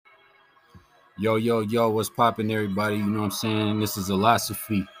Yo, what's poppin', everybody? You know what I'm saying? This is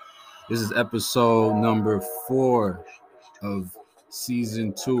Philosophy. This is episode number 4 of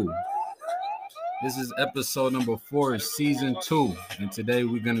season 2. This is episode number 4 of season 2. And today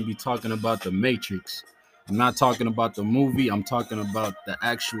we're going to be talking about the Matrix. I'm not talking about the movie, I'm talking about the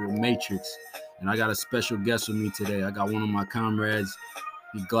actual Matrix. And I got a special guest with me today. I got one of my comrades.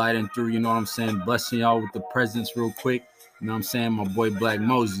 He gliding through, you know what I'm saying? Blessing y'all with the presents real quick. You know what I'm saying? My boy Black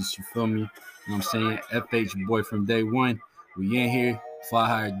Moses, you feel me? You know what I'm saying? FH boy from day one. We in here. Fly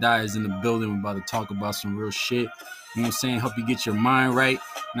High or Die is in the building. We're about to talk about some real shit. You know what I'm saying? Help you get your mind right.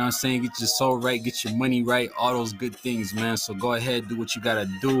 You know what I'm saying? Get your soul right. Get your money right. All those good things, man. So go ahead. Do what you got to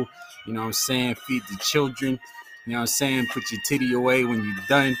do. You know what I'm saying? Feed the children. You know what I'm saying? Put your titty away when you're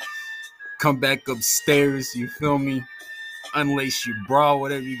done. Come back upstairs. You feel me? Unlace your bra.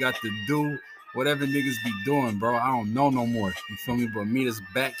 Whatever you got to do. Whatever niggas be doing, bro. I don't know no more. You feel me? But meet us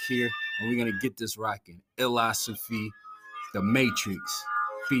back here. And we're going to get this rocking. Philosophy, The Matrix,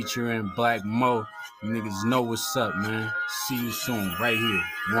 featuring Black Mo. You niggas know what's up, man. See you soon, right here.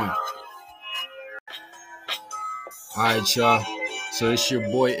 One. All right, y'all. So it's your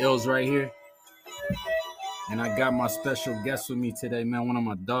boy Ills right here. And I got my special guest with me today, man. One of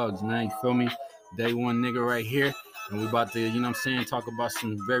my dogs, man. You feel me? Day one nigga right here. And we about to, you know what I'm saying, talk about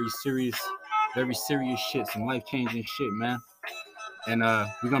some very serious shit, some life-changing shit, man. And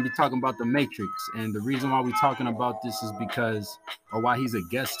we're going to be talking about the Matrix. And the reason why we're talking about this is because, or why he's a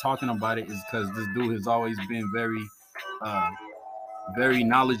guest talking about it, is because this dude has always been very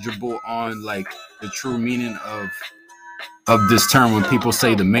knowledgeable on, like, the true meaning of this term when people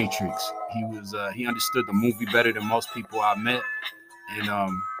say the Matrix. He understood the movie better than most people I met. And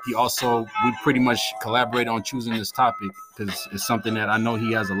we pretty much collaborated on choosing this topic because it's something that I know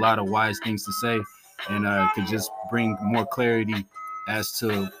he has a lot of wise things to say and could just bring more clarity as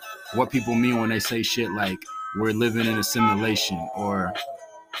to what people mean when they say shit like we're living in a simulation or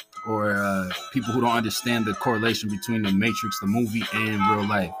people who don't understand the correlation between the Matrix, the movie, and real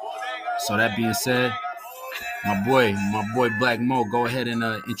life. So that being said, my boy Black Mo, go ahead and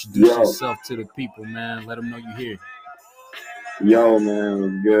introduce yourself to the people, man. Let them know you're here. Yo, man,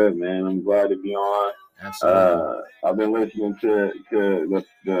 it's good, man. I'm glad to be on. Absolutely. I've been listening to the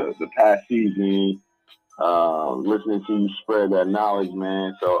past season, listening to you spread that knowledge,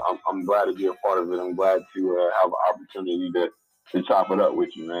 man. So I'm glad to be a part of it. I'm glad to have an opportunity to chop it up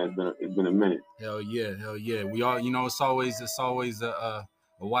with you, man. It's been a minute. Hell yeah. We all, you know, it's always a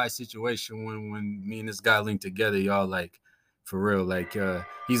wise situation when me and this guy link together, y'all. Like, for real, like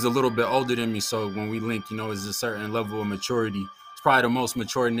he's a little bit older than me, so when we link, you know, it's a certain level of maturity. It's probably the most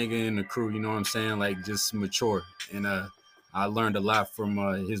mature nigga in the crew, you know what I'm saying? Like, just mature. And I learned a lot from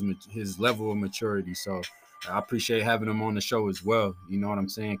his level of maturity. So I appreciate having him on the show as well. You know what I'm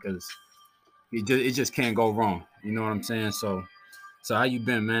saying? Because it just can't go wrong. You know what I'm saying? So how you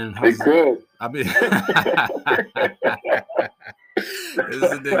been, man? It could. I've been.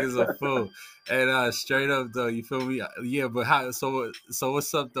 This nigga's a fool. And straight up though, you feel me? Yeah, but how? So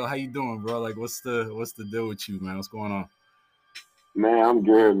what's up though? How you doing, bro? Like, what's the deal with you, man? What's going on? Man, I'm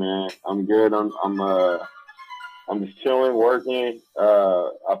good, man. I'm good. I'm just chilling, working.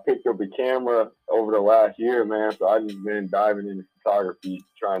 I picked up a camera over the last year, man. So I've just been diving into photography,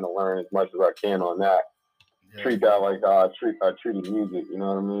 trying to learn as much as I can on that. Yeah. Treat that like I treated music. You know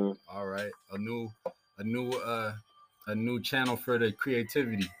what I mean? All right, a new channel for the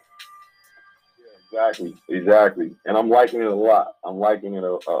creativity. Yeah, exactly. And I'm liking it a lot. I'm liking it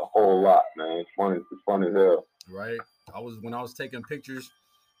a whole lot, man. It's fun. It's fun as hell. Right. When I was taking pictures,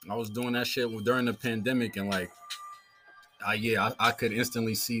 I was doing that shit during the pandemic, and like, I could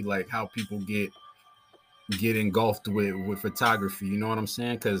instantly see like how people get engulfed with photography. You know what I'm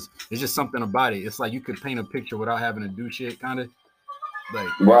saying? Because it's just something about it. It's like you could paint a picture without having to do shit, kind of.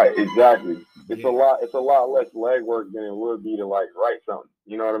 Like, right, exactly. It's a lot less legwork than it would be to like write something.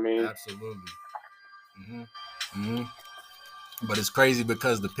 You know what I mean? Absolutely. But it's crazy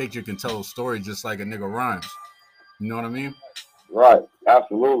because the picture can tell a story just like a nigga rhymes. You know what I mean? Right.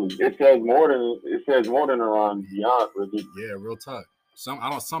 Absolutely. It says more than a rhyme. To be honest with you. Yeah, real talk. I don't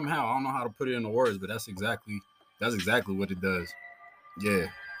know how to put it into words, but that's exactly what it does. Yeah,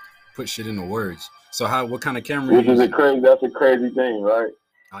 put shit into words. So what kind of camera? That's a crazy thing, right?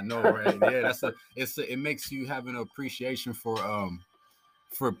 I know, right? Yeah, it makes you have an appreciation for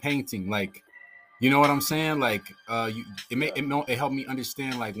painting, like, you know what I'm saying? Like, it helped me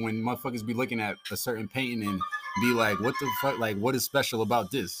understand, like, when motherfuckers be looking at a certain painting and be like, what the fuck, like, what is special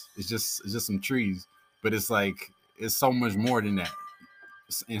about this? It's just some trees, but it's like, it's so much more than that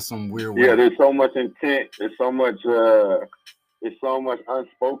in some weird way. Yeah, there's so much intent. There's so much it's so much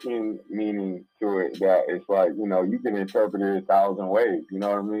unspoken meaning to it that it's like, you can interpret it 1,000 ways. You know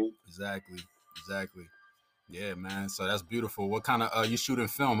what I mean? Exactly. Yeah, man. So that's beautiful. What kind of you shooting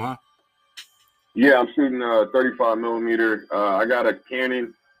film, huh? Yeah, I'm shooting 35 millimeter. I got a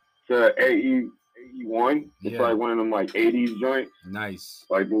Canon to AE1. It's Yeah. like one of them like 80s joints, Nice.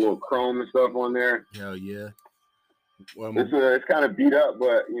 like the little chrome and stuff on there. Hell yeah. Well, It's kind of beat up,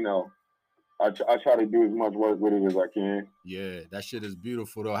 but I try to do as much work with it as I can. yeah, that shit is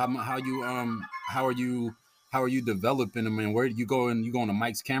beautiful though. How are you developing them, and where do you go? And you going to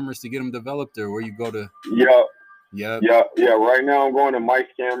Mike's cameras to get them developed, or where you go to? Yeah, Yep. yeah. Right now I'm going to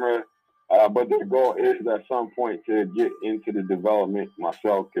Mike's camera, but the goal is at some point to get into the development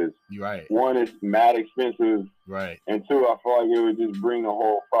myself because You're right. one, it's mad expensive, Right. and two, I feel like it would just bring the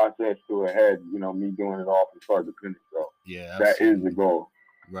whole process to a head. Me doing it all from start to finish. So Yeah, that absolutely. is the goal.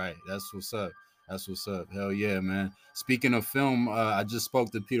 Right. That's what's up. Hell yeah, man. Speaking of film, I just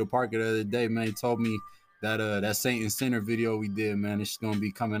spoke to Peter Parker the other day, man. He told me that that Saint and Sinner video we did, man, it's gonna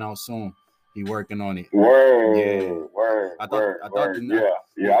be coming out soon. He working on it. Word. I thought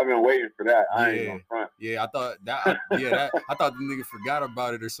Yeah. I've been waiting for that. I ain't gonna front. Yeah, I thought that. I thought the nigga forgot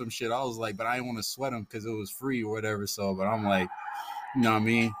about it or some shit. I was like, but I didn't want to sweat him because it was free or whatever. So, but I'm like, you know what I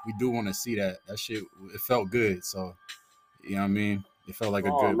mean? We do want to see that. That shit, it felt good. So, you know what I mean? It felt like a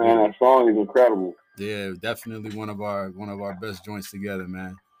good man, video. that song is incredible. Yeah, definitely one of our best joints together,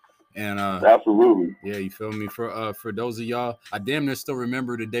 man. And absolutely. Yeah, you feel me? For those of y'all, I damn near still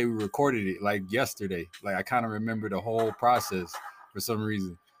remember the day we recorded it, like yesterday. Like I kind of remember the whole process for some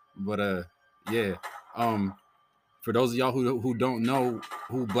reason. But yeah. For those of y'all who don't know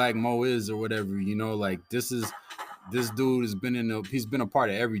who Black Mo is or whatever, like this dude he's been a part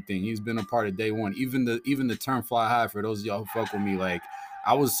of everything. He's been a part of day one. Even the term fly high, for those of y'all who fuck with me, like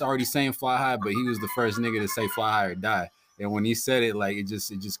I was already saying fly high, but he was the first nigga to say fly high or die. And when he said it, like it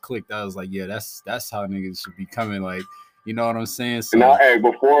just clicked. I was like, yeah, that's how niggas should be coming. Like, you know what I'm saying? So now, hey,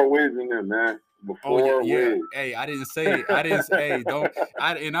 before Wiz in there, man. Before Wiz. Hey, I didn't say it. I didn't say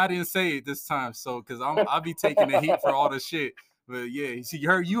I didn't say it this time. So because I'll be taking the heat for all the shit. But yeah, see,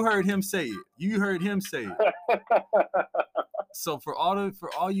 you heard him say it. You heard him say it. So for all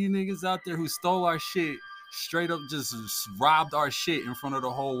you niggas out there who stole our shit, straight up just robbed our shit in front of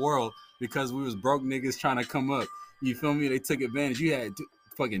the whole world because we was broke niggas trying to come up. You feel me? They took advantage. You had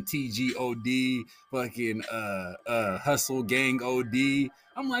fucking TGOD, fucking Hustle Gang OD.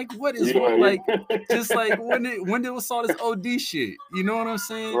 I'm like, what is like? Just like when did we saw this OD shit? You know what I'm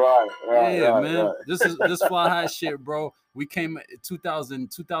saying? Right, man. Right. This fly high shit, bro. We came in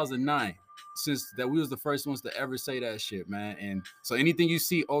 2009. Since that we was the first ones to ever say that shit, man. And so anything you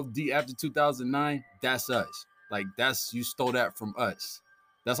see OD after 2009, that's us. Like you stole that from us.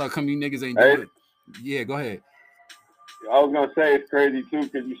 That's how come you niggas ain't doing it. Yeah, go ahead. I was gonna say it's crazy too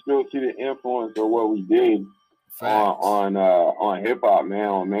because you still see the influence of what we did on hip hop, man,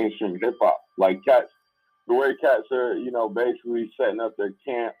 on mainstream hip hop. Like the way cats are, basically setting up their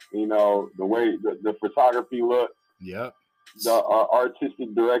camp. The way the photography look. Yep. The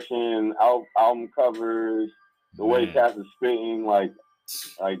artistic direction, album covers, the way cats are spitting, like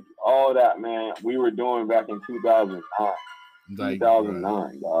all that, man. We were doing back in 2009. Like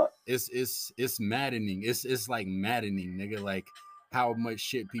 2009, dog. It's maddening. It's like maddening, nigga. Like how much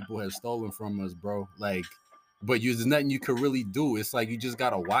shit people have stolen from us, bro. Like, but there's nothing you could really do. It's like you just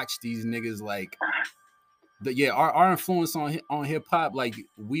gotta watch these niggas. Like, our influence on hip hop. Like,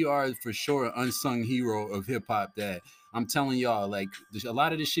 we are for sure an unsung hero of hip hop. That I'm telling y'all, like, a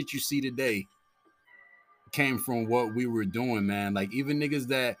lot of the shit you see today came from what we were doing, man. Like, even niggas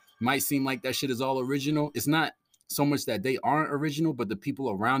that might seem like that shit is all original, it's not so much that they aren't original, but the people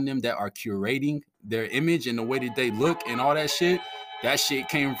around them that are curating their image and the way that they look and all that shit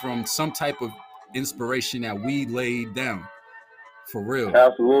came from some type of inspiration that we laid down. For real.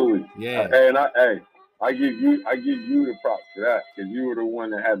 Absolutely. Yeah. And I give you the props for that because you were the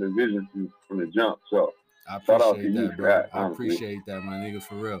one that had the vision from the jump. So I appreciate that, bro. I appreciate that, my nigga,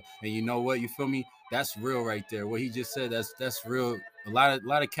 for real. And you know what? You feel me? That's real right there. What he just said, that's real. A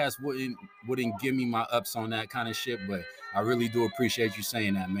lot of cats wouldn't give me my ups on that kind of shit, but I really do appreciate you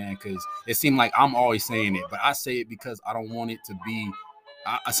saying that, man, because it seemed like I'm always saying it, but I say it because I don't want it to be.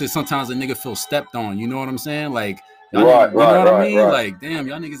 I said sometimes a nigga feel stepped on. You know what I'm saying? Like, you know what I mean? Like, damn,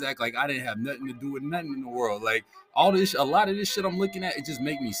 y'all niggas act like I didn't have nothing to do with nothing in the world. Like, a lot of this shit I'm looking at, it just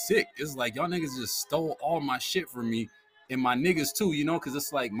make me sick. It's like y'all niggas just stole all my shit from me and my niggas too, because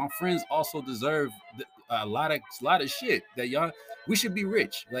it's like my friends also deserve a lot of shit that we should be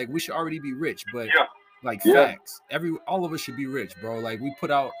rich. Like, we should already be rich, but facts. All of us should be rich, bro. Like, we put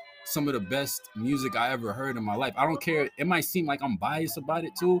out some of the best music I ever heard in my life. I don't care. It might seem like I'm biased about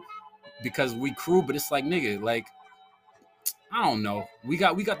it too because we crew, but it's like, nigga, like, I don't know. We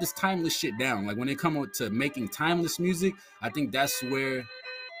got this timeless shit down. Like when it comes to making timeless music, I think that's where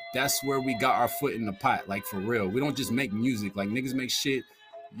we got our foot in the pot, like for real. We don't just make music. Like niggas make shit.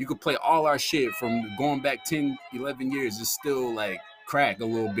 You could play all our shit from going back 10, 11 years. It's still like crack a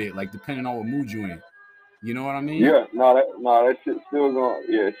little bit, like depending on what mood you in. You know what I mean? Yeah, that shit's still going.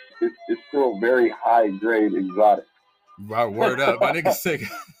 Yeah, it's still very high grade exotic. Right, word up. My nigga say,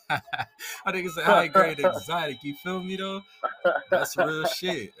 I think it's a high grade exotic. You feel me though? That's real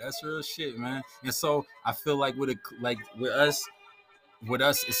shit. That's real shit, man. And so I feel like with us,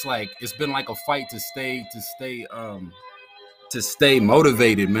 it's like it's been like a fight to stay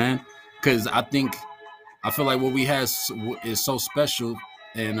motivated, man. Because I feel like what we have is so special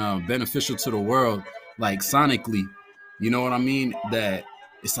and beneficial to the world, like sonically. You know what I mean? That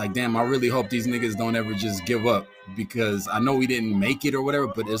it's like, damn, I really hope these niggas don't ever just give up because I know we didn't make it or whatever,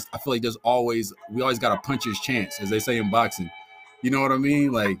 but I feel like we always got a puncher's chance, as they say in boxing. You know what I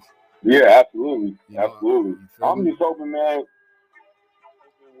mean? Like, Yeah, absolutely, absolutely. You feel I'm me? just hoping, man,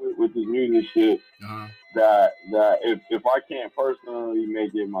 with this music shit, Uh-huh. that if I can't personally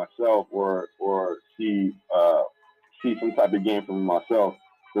make it myself or see some type of game from myself,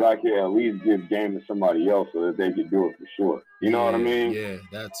 that I can at least give game to somebody else so that they can do it for sure. You know what I mean? Yeah,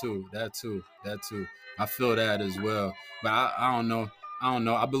 that too. I feel that as well. But I don't know.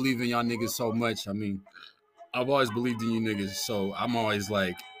 I believe in y'all niggas so much. I mean, I've always believed in you niggas, so I mean,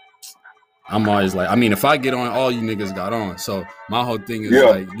 if I get on, all you niggas got on. So my whole thing is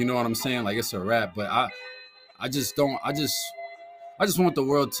Yeah, like, you know what I'm saying? Like it's a rap, but I just don't. I just want the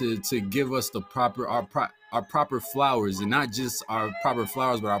world to give us our proper flowers, and not just our proper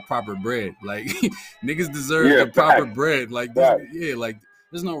flowers, but our proper bread. Like niggas deserve yeah, the proper facts, bread. Like this, facts. yeah. Like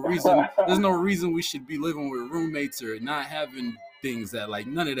there's no reason we should be living with roommates or not having things that like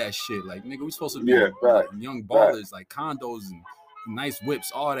none of that shit. Like nigga, we supposed to be Yeah, like facts, young facts. ballers, like condos and nice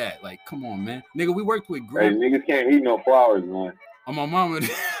whips, all that. Like come on, man. Nigga, we worked with Hey, Grim niggas can't eat no flowers, man. on my mama.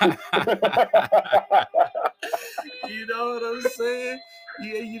 You know what I'm saying?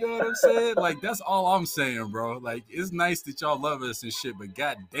 Yeah, you know what I'm saying? Like that's all I'm saying, bro. Like it's nice that y'all love us and shit, but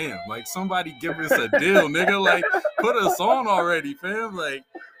goddamn, like somebody give us a deal, nigga. Like put us on already, fam. Like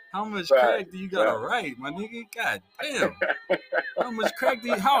how much Facts, crack do you gotta facts. write, my nigga? Goddamn.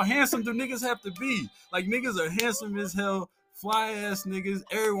 How handsome do niggas have to be? Like niggas are handsome as hell, fly ass niggas.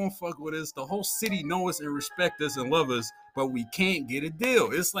 Everyone fuck with us. The whole city know us and respect us and love us, but we can't get a deal.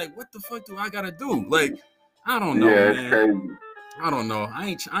 It's like, what the fuck do I gotta do? Like, I don't know, Yeah, it's man. crazy. I don't know. I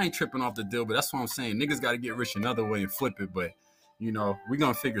ain't tripping off the deal, but that's what I'm saying. Niggas got to get rich another way and flip it. But you know, we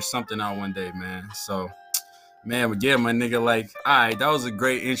gonna figure something out one day, man. So, man, but yeah, my nigga, like, all right, that was a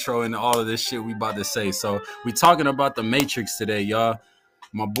great intro into all of this shit we about to say. So, we talking about the Matrix today, y'all.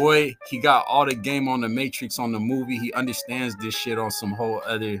 My boy, he got all the game on the Matrix on the movie. He understands this shit on some whole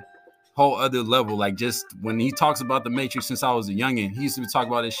other level. Like just when he talks about the Matrix since I was a youngin', he used to talk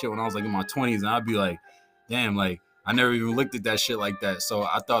about this shit when I was like in my 20s, and I'd be like, damn, like I never even looked at that shit like that. So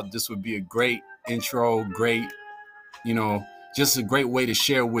I thought this would be a great intro, great, you know, just a great way to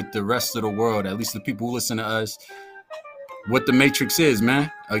share with the rest of the world, at least the people who listen to us, what the Matrix is,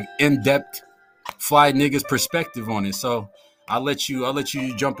 man. An in-depth fly niggas perspective on it. So I'll let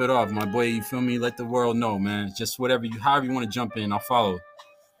you jump it off, my boy. You feel me? Let the world know, man. Just however you want to jump in, I'll follow.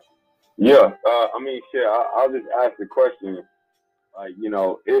 Yeah, I mean, shit. I'll just ask the question, like,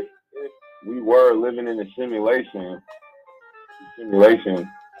 if we were living in a simulation,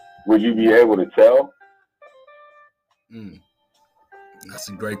 would you be able to tell? Mm, that's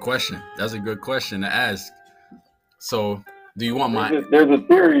a great question. That's a good question to ask. So, do you want my? There's a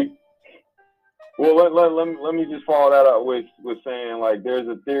theory. Well, let me just follow that up with saying, like, there's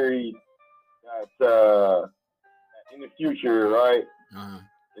a theory that in the future, right? Uh,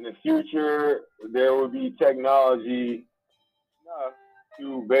 In the future, there will be technology enough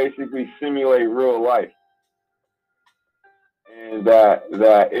to basically simulate real life, and that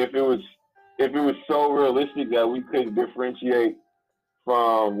if it was so realistic that we couldn't differentiate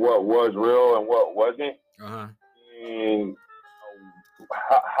from what was real and what wasn't, uh-huh. and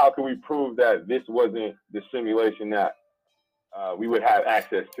how can we prove that this wasn't the simulation that we would have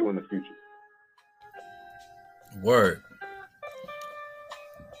access to in the future? Word.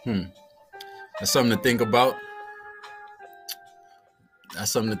 That's something to think about.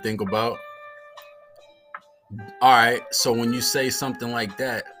 That's something to think about. All right. So when you say something like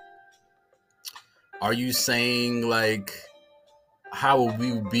that, are you saying like how will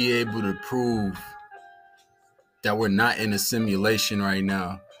we be able to prove that we're not in a simulation right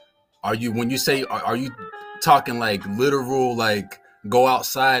now? Are you, when you say, are you talking like literal, like go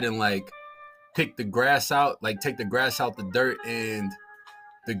outside and like pick the grass out, like take the grass out the dirt and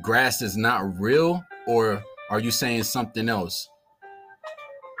the grass is not real? Or are you saying something else?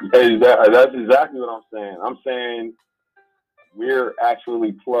 That's exactly what I'm saying. I'm saying we're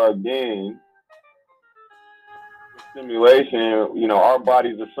actually plugged in simulation. You know, our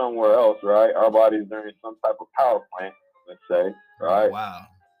bodies are somewhere else, right? Our bodies are in some type of power plant, let's say, right? Wow.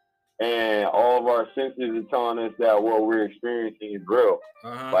 And all of our senses are telling us that what we're experiencing is real.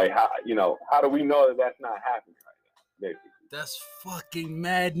 Like, how, you know, how do we know that that's not happening right now? Basically. That's fucking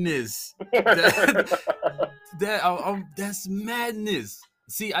madness. That's madness.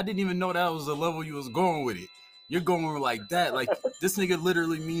 See, I didn't even know that was the level you was going with it. You're going like that. Like, this nigga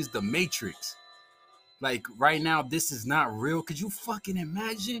literally means the Matrix. Like, right now, this is not real. Could you fucking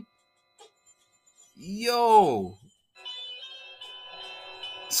imagine? Yo.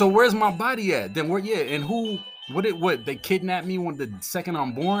 So where's my body at? Then where? Yeah, and who? What? They kidnap me when the second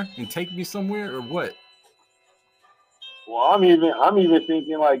I'm born and take me somewhere, or what? Well, I'm even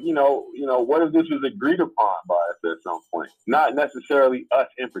thinking like, what if this was agreed upon by us at some point? Not necessarily us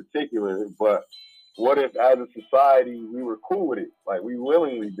in particular, but what if as a society we were cool with it? Like we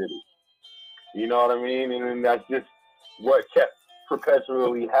willingly did it. You know what I mean? And then that's just what kept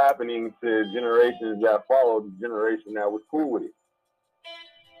perpetually happening to generations that followed the generation that was cool with it.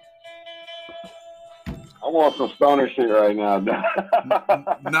 I want some stoner shit right now.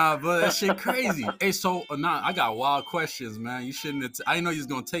 Nah, but that shit crazy. Hey, so I got wild questions, man. You shouldn't have I didn't know you was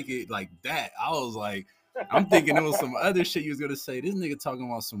gonna take it like that. I was like, I'm thinking it was some other shit you was gonna say. This nigga talking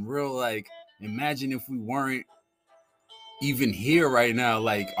about some real, like, imagine if we weren't even here right now,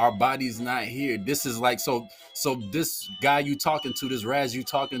 like our body's not here. This is like, so this guy you talking to, this Raz you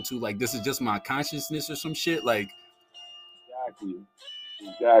talking to, like this is just my consciousness or some shit, like.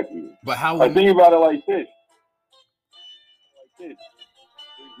 Exactly. But how I think about it like this.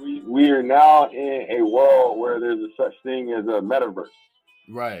 We are now in a world where there's a such thing as a metaverse.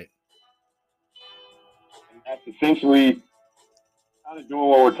 Right. And that's essentially kind of doing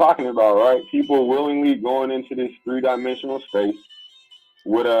what we're talking about, right? People willingly going into this three-dimensional space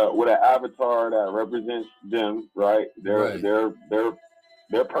with an avatar that represents them, right? Their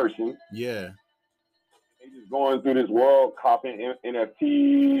person. Yeah. They just going through this world, copying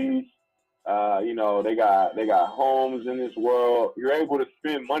NFTs. They got homes in this world. You're able to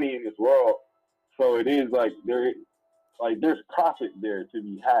spend money in this world, so it is like there's profit there to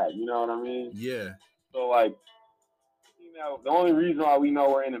be had. You know what I mean? Yeah. So like, the only reason why we know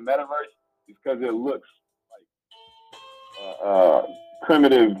we're in the metaverse is because it looks like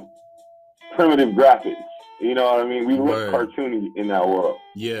primitive graphics. You know what I mean? We look cartoony in that world.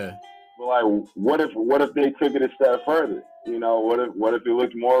 Yeah. But like, what if they took it a step further? What if it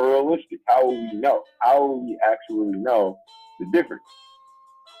looked more realistic? How will we know? How will we actually know the difference?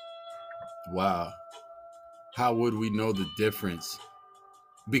 Wow. How would we know the difference?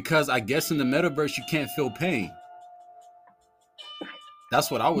 Because I guess in the metaverse you can't feel pain.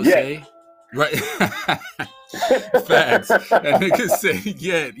 That's what I would say. Right. Facts. And niggas say,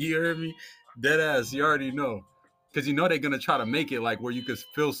 yeah, you heard me? Dead ass, you already know. Because you know they're going to try to make it like where you could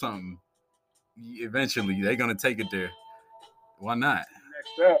feel something. Eventually, they're going to take it there. Why not?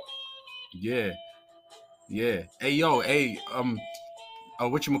 Yeah. Yeah. Hey, yo,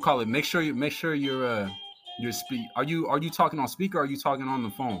 whatchamacallit? Make sure you're speak. Are you talking on speaker or are you talking on the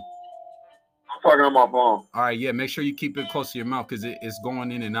phone? I'm talking on my phone. All right, yeah. Make sure you keep it close to your mouth because it's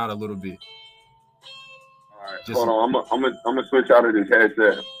going in and out a little bit. All right, hold on. I'm gonna switch out of this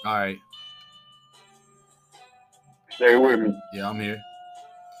headset. All right. Stay with me. Yeah, I'm here.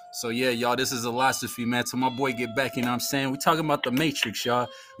 So yeah, y'all, this is Philosophy, man. Till my boy get back, you know what I'm saying? We talking about the Matrix, y'all.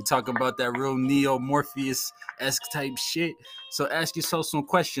 We talking about that real Neo Morpheus-esque type shit. So ask yourself some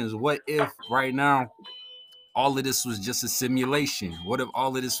questions. What if right now all of this was just a simulation? What if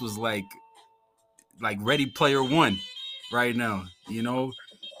all of this was like Ready Player One right now? You know,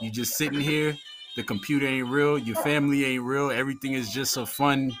 you just sitting here, the computer ain't real, your family ain't real, everything is just a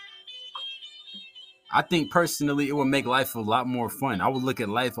fun. I think personally it would make life a lot more fun. I would look at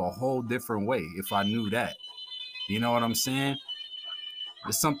life a whole different way if I knew that. You know what I'm saying?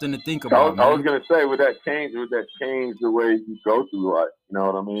 It's something to think about. I was gonna say, would that change the way you go through life? You know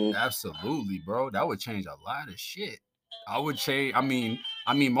what I mean? Absolutely, bro. That would change a lot of shit. I would change. I mean,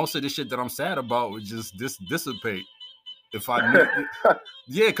 most of the shit that I'm sad about would just dissipate if I knew.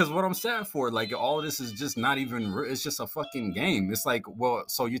 Yeah, because what I'm sad for, like, all this is just not even. It's just a fucking game. It's like, well,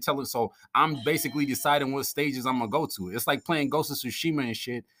 so you're telling. So I'm basically deciding what stages I'm gonna go to. It's like playing Ghost of Tsushima and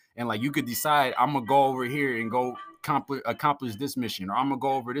shit. and like you could decide I'm gonna go over here and go accomplish this mission, or I'm gonna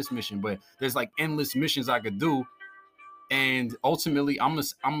go over this mission. But there's like endless missions I could do, and ultimately I'm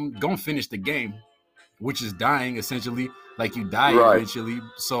gonna finish the game, which is dying essentially. Like you die eventually,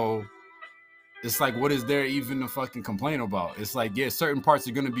 so it's like, what is there even to fucking complain about? It's like, yeah, certain parts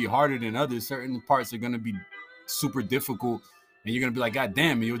are gonna be harder than others. Certain parts are gonna be super difficult, and you're gonna be like, God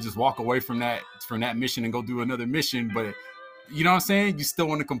damn, and you'll just walk away from that mission and go do another mission. But you know what I'm saying? You still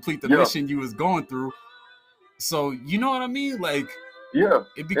want to complete the mission you was going through. So you know what I mean? Like,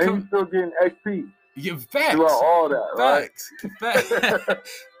 it becomes, and you still getting XP. Yeah, facts. Throughout all that, facts, right?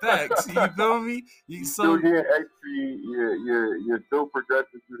 Facts. You feel me? You still getting XP. You're still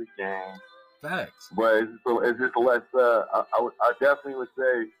progressing through the game. Facts. But it's just less. I definitely would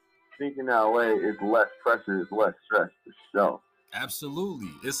say, thinking that way, it's less pressure, it's less stress for sure.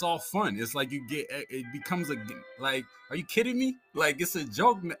 Absolutely, it's all fun. It's like it becomes like, are you kidding me? Like, it's a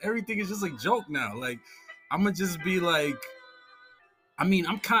joke. Everything is just a joke now. Like, I'm gonna just be like, I mean,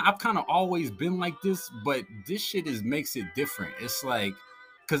 I've kind of always been like this, but this shit makes it different. It's like,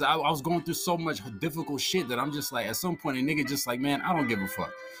 cause I was going through so much difficult shit that I'm just like, at some point, a nigga just like, man, I don't give a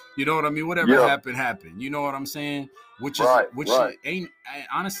fuck. You know what I mean? Whatever happened. You know what I'm saying? Which ain't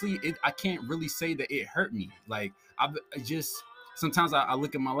honestly, I can't really say that it hurt me. Like, I just sometimes I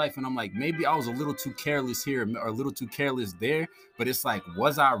look at my life and I'm like, maybe I was a little too careless here or a little too careless there. But it's like,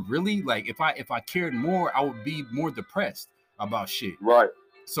 was I really? Like, if I cared more, I would be more depressed about shit.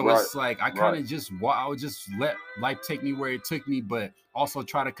 So it's like, I kind of I would just let life take me where it took me, but also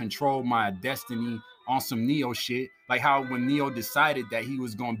try to control my destiny on some Neo shit. Like how when Neo decided that he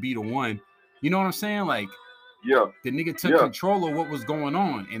was gonna be the one, you know what I'm saying? Like, the nigga took control of what was going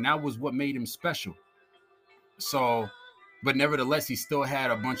on, and that was what made him special. So, but nevertheless, he still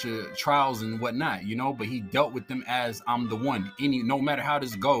had a bunch of trials and whatnot, you know, but he dealt with them as, I'm the one. No matter how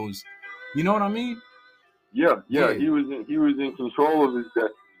this goes, you know what I mean? Yeah. He was in control of his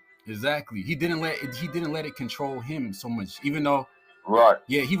destiny. Exactly. He didn't let it control him so much, even though.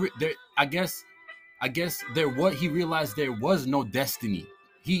 Yeah. I guess he realized there was no destiny.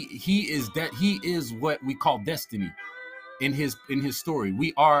 He is what we call destiny in his story.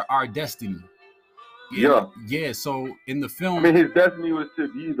 We are our destiny. Yeah. So in the film, I mean, his destiny was to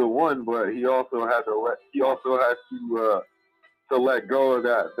be the one, but he also had to let go of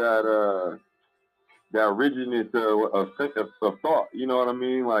that rigidness of thought. You know what I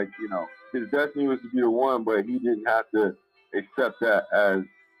mean? Like, you know, his destiny was to be the one, but he didn't have to accept that as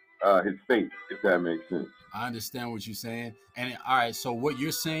his fate, if that makes sense. I understand what you're saying. And all right, so what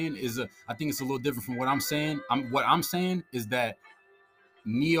you're saying is, I think it's a little different from what I'm saying. What I'm saying is that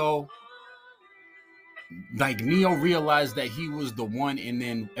Neo realized that he was the one, and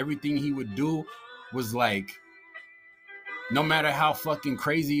then everything he would do was like, no matter how fucking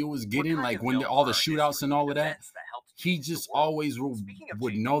crazy it was getting, like when all the shootouts and all of that, he just always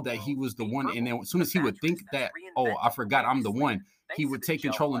would know that he was the one. And then as soon as he would think that, oh, I forgot I'm the one, he would take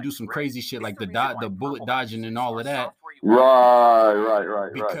control and do some crazy shit like the bullet dodging and all of that.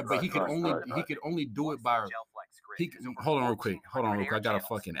 Right. But he could only do it by. Hold on real quick. I got a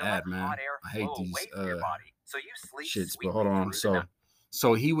fucking ad, man. I hate these shits, but hold on.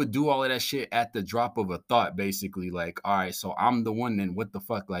 So he would do all of that shit at the drop of a thought, basically. Like, all right, so I'm the one, then what the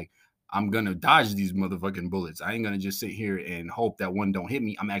fuck? Like, I'm gonna dodge these motherfucking bullets. I ain't gonna just sit here and hope that one don't hit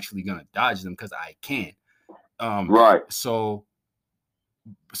me. I'm actually gonna dodge them because I can. So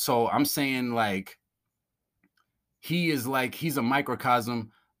I'm saying, like, he's a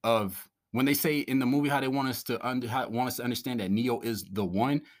microcosm of, when they say in the movie how they want us to understand that Neo is the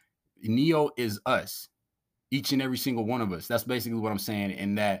one. Neo is us, each and every single one of us. That's basically what I'm saying,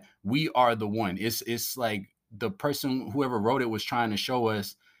 and that we are the one. It's like the person, whoever wrote it, was trying to show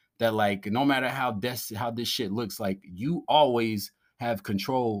us that, like, no matter how this shit looks, like, you always have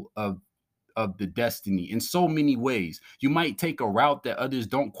control of the destiny in so many ways. You might take a route that others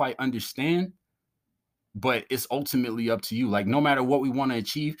don't quite understand, but it's ultimately up to you. Like, no matter what we want to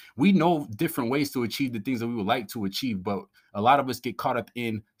achieve, we know different ways to achieve the things that we would like to achieve, but a lot of us get caught up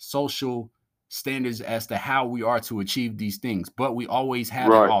in social standards as to how we are to achieve these things, but we always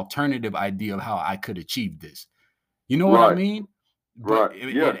have an alternative idea of how I could achieve this. You know what I mean? But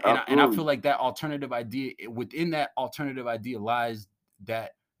and I feel like that alternative idea, within that alternative idea lies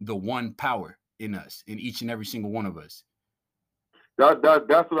that the one power in us, in each and every single one of us. That's what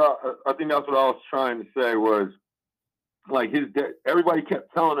I think that's what I was trying to say, was like everybody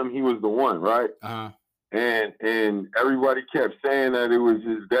kept telling him he was the one, right? And everybody kept saying that it was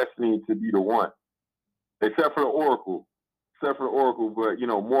his destiny to be the one, except for the Oracle. But, you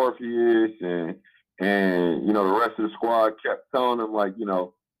know, Morpheus and you know, the rest of the squad kept telling him, like, you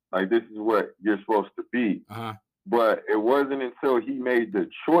know, Like, this is what you're supposed to be. Uh-huh. But it wasn't until he made the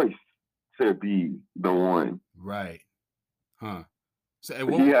choice to be the one. Right. Huh. So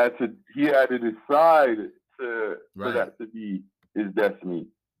he had to decide for that to be his destiny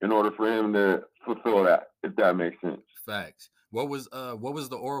in order for him to fulfill that, if that makes sense. Facts. What was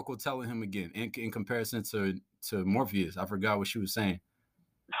the Oracle telling him again in comparison to Morpheus? I forgot what she was saying.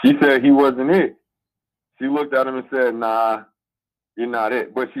 She said he wasn't it. She looked at him and said, "Nah, you're not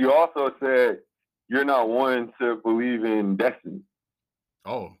it." But she also said, "You're not one to believe in destiny."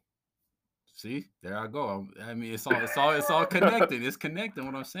 Oh, see, there I go. I mean, it's all connected. It's connecting.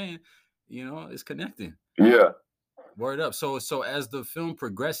 What I'm saying, it's connecting. Yeah. Word up. So as the film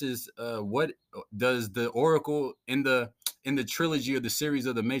progresses, what does the Oracle in the trilogy or the series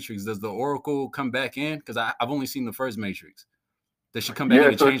of the Matrix? Does the Oracle come back in? Because I've only seen the first Matrix. Does she come back in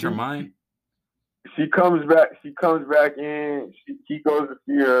and change her mind? She comes back. She comes back in. He goes to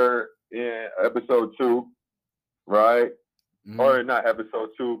see her in episode 2, right? Mm-hmm. Or not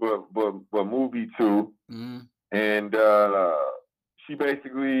episode 2, but movie 2. Mm-hmm. And she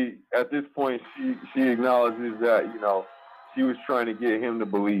basically, at this point, she acknowledges that she was trying to get him to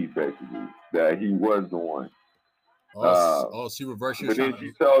believe basically that he was the one. She reversed. But then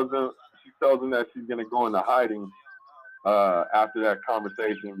she tells him that she's gonna go into hiding after that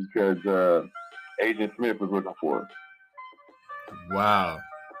conversation because Agent Smith was looking for her. Wow.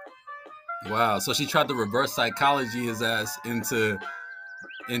 So she tried to reverse psychology his ass into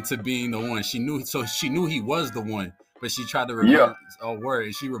being the one. She knew he was the one, but she tried to reverse. Yeah. Oh,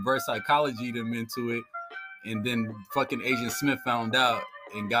 word. She reverse psychology them into it, and then fucking Agent Smith found out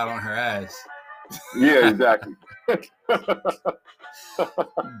and got on her ass. Yeah, exactly.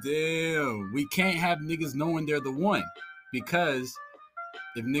 Damn, we can't have niggas knowing they're the one, because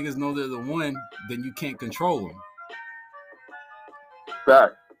if niggas know they're the one, then you can't control them.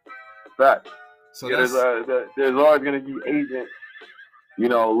 Fact. So there's always going to be agents,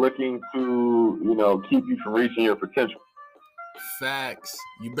 looking to, keep you from reaching your potential. Facts.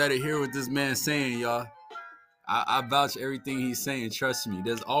 You better hear what this man's saying, y'all. I vouch everything he's saying. Trust me.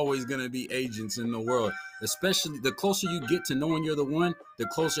 There's always going to be agents in the world. Especially the closer you get to knowing you're the one, the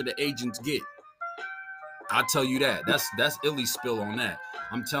closer the agents get. I'll tell you that. That's Illy's spill on that.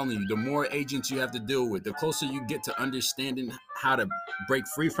 I'm telling you, the more agents you have to deal with, the closer you get to understanding how to break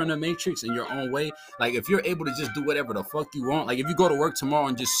free from the Matrix in your own way. Like, if you're able to just do whatever the fuck you want, like if you go to work tomorrow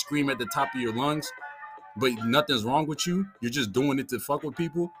and just scream at the top of your lungs, but nothing's wrong with you, you're just doing it to fuck with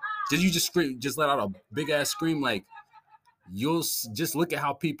people. Did you just scream, just let out a big ass scream? Like, you'll just look at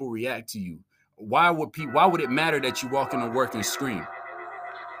how people react to you. Why would it matter that you walk into work and scream?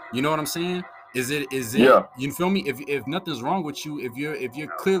 You know what I'm saying? Is it? Yeah. You feel me? If nothing's wrong with you, if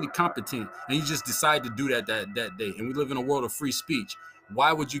you're clearly competent and you just decide to do that day, and we live in a world of free speech,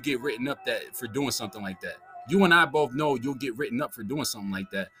 why would you get written up for doing something like that? You and I both know you'll get written up for doing something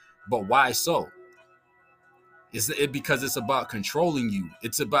like that, but why so? Is it because it's about controlling you?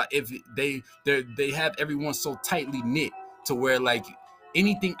 It's about if they have everyone so tightly knit to where, like,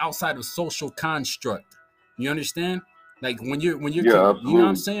 anything outside of social construct, you understand? Like when you're you know what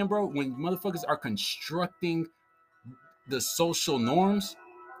I'm saying, bro? When motherfuckers are constructing the social norms,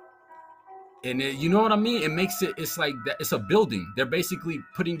 and you know what I mean? It makes it's like that. It's a building. They're basically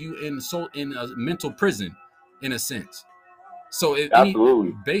putting you in a mental prison, in a sense. So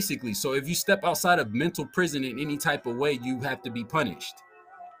basically, so if you step outside of mental prison in any type of way, you have to be punished.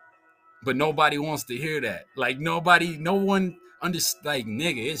 But nobody wants to hear that. Like no one understands. Like,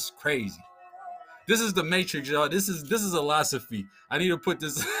 nigga, it's crazy. This is the Matrix, y'all. This is philosophy. I need to put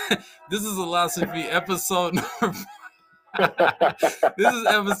this. This is philosophy episode number. This is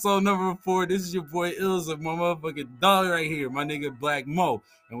episode number 4. This is your boy Ilza, my motherfucking dog right here, my nigga Black Mo,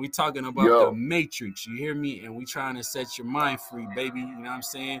 and we talking about the Matrix. You hear me? And we trying to set your mind free, baby. You know what I'm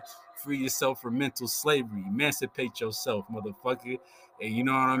saying? Free yourself from mental slavery. Emancipate yourself, motherfucker. And you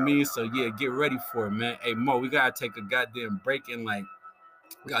know what I mean? So yeah, get ready for it, man. Hey Mo, we gotta take a goddamn break in like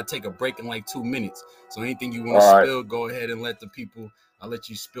 2 minutes. So anything you want to spill, go ahead and let the people. I'll let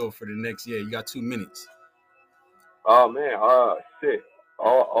you spill for the next. Yeah, you got 2 minutes. Oh man, shit.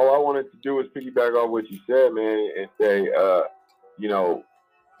 All I wanted to do was piggyback on what you said, man, and say,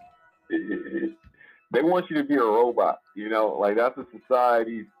 they want you to be a robot. Like that's what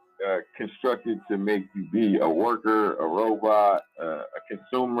society's constructed to make you be: a worker, a robot, a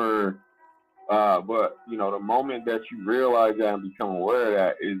consumer. But the moment that you realize that and become aware of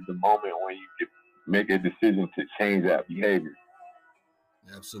that is the moment when you can make a decision to change that behavior.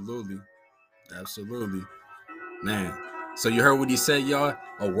 Absolutely, man. So you heard what he said, y'all?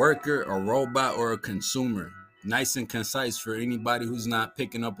 A worker, a robot, or a consumer? nice and concise for anybody who's not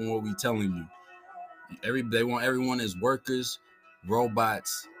picking up on what we're telling you. They want everyone as workers,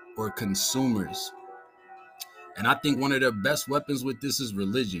 robots, or consumers. And I think one of their best weapons with this is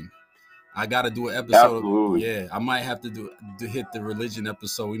religion. I got to do an episode. Absolutely. Yeah, I might have to hit the religion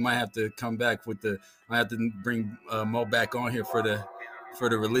episode. We might have to come back with I have to bring Mo back on here for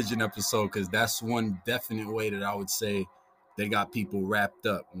the religion episode, because that's one definite way that I would say they got people wrapped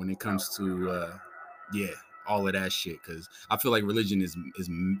up when it comes to all of that shit. Because I feel like religion is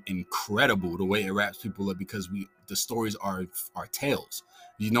incredible the way it wraps people up, because the stories are tales.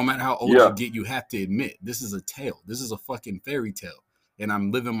 No matter how old you get, you have to admit this is a tale. This is a fucking fairy tale. And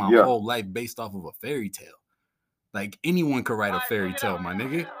I'm living my whole life based off of a fairy tale. Like, anyone could write a fairy tale, my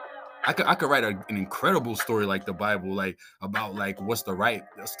nigga. I could write an incredible story like the Bible, like about like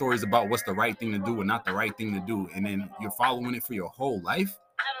stories about what's the right thing to do and not the right thing to do, and then you're following it for your whole life,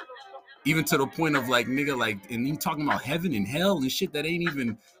 even to the point of like, nigga, like, and you talking about heaven and hell and shit that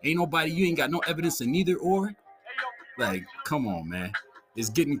ain't nobody, you ain't got no evidence of neither or. Like, come on, man, it's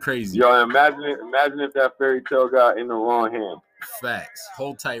getting crazy. Yo, imagine if that fairy tale got in the wrong hand. Facts.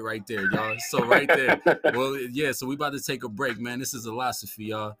 Hold tight right there, y'all. So right there. Well, yeah, so we about to take a break, man. This is Philosophy,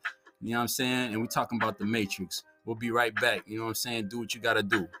 y'all. You know what I'm saying? And we talking about the Matrix. We'll be right back. You know what I'm saying? Do what you gotta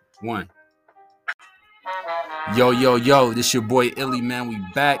do. One. Yo. This your boy Illy, man. We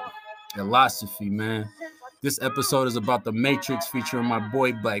back. Philosophy, man. This episode is about the Matrix, featuring my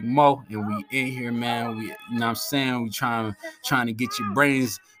boy Black Mo, and we in here, man. You know what I'm saying? We trying to get your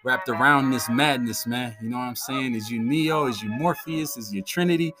brains wrapped around this madness, man. You know what I'm saying? Is you Neo? Is you Morpheus? Is you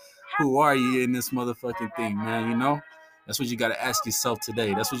Trinity? Who are you in this motherfucking thing, man? You know? That's what you got to ask yourself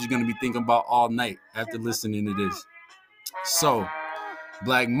today. That's what you're going to be thinking about all night after listening to this. So,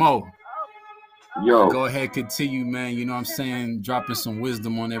 Black Mo, yo, go ahead, continue, man. You know what I'm saying? Dropping some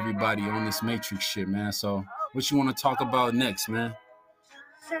wisdom on everybody on this Matrix shit, man. So, what you want to talk about next, man?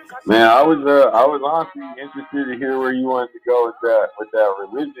 Man, I was honestly interested to hear where you wanted to go with that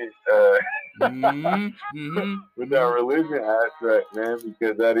religion, with that religion aspect, man,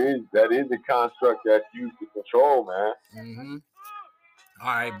 because that is a construct that's used to control, man. All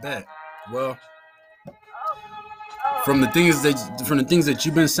right, bet. Well, from the things that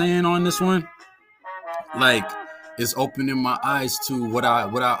you've been saying on this one, like, it's opening my eyes to what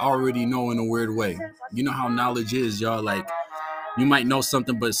I already know in a weird way. You know how knowledge is, y'all. Like, you might know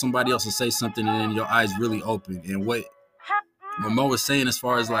something, but somebody else will say something, and then your eyes really open. And what Mo was saying, as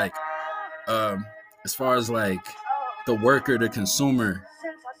far as like the worker, the consumer,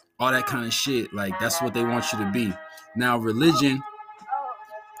 all that kind of shit, like, that's what they want you to be. Now, religion,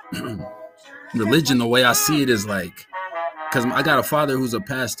 the way I see it is like, because I got a father who's a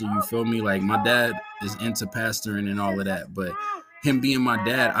pastor, you feel me? Like, my dad is into pastoring and all of that, but him being my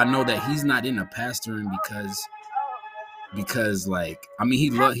dad, I know that he's not into pastoring because like, I mean, he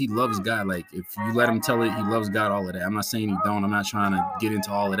loves God. Like, if you let him tell it, he loves God, all of that. I'm not saying he don't. I'm not trying to get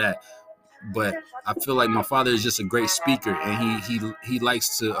into all of that. But I feel like my father is just a great speaker, and he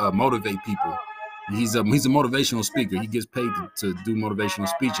likes to motivate people. He's a motivational speaker. He gets paid to do motivational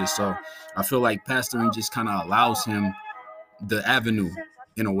speeches. So I feel like pastoring just kind of allows him the avenue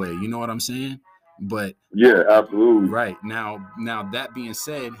in a way. You know what I'm saying? But yeah, absolutely. Right. Now that being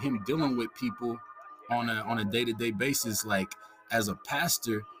said, him dealing with people on a day-to-day basis, like, as a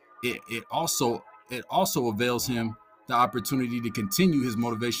pastor, it also avails him the opportunity to continue his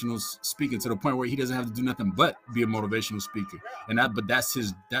motivational speaking to the point where he doesn't have to do nothing but be a motivational speaker. And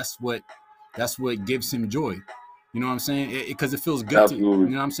that's what gives him joy. You know what I'm saying? Because it feels good. Absolutely. You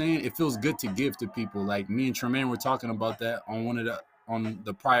know what I'm saying? It feels good to give to people. Like, me and Tremaine were talking about that on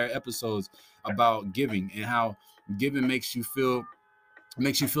the prior episodes about giving, and how giving makes you feel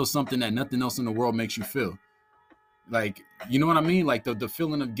something that nothing else in the world makes you feel. Like, you know what I mean? Like, the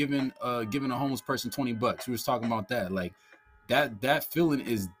feeling of giving a homeless person $20. We was talking about that. Like, that feeling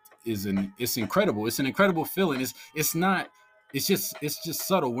is it's incredible. It's an incredible feeling. It's just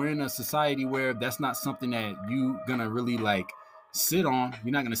subtle. We're in a society where that's not something that you gonna really like sit on.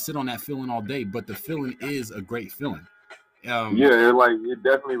 You're not gonna sit on that feeling all day, but the feeling is a great feeling. It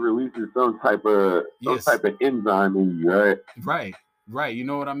definitely releases some type of enzyme in you, right? Right. You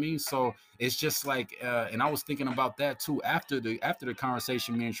know what I mean? So it's just like, and I was thinking about that too after the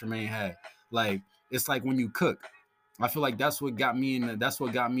conversation me and Tremaine had. Like, it's like when you cook, I feel like that's what got me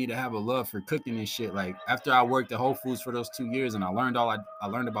to have a love for cooking and shit. Like, after I worked at Whole Foods for those 2 years and I learned I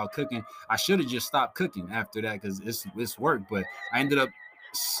learned about cooking, I should have just stopped cooking after that, because it's work. But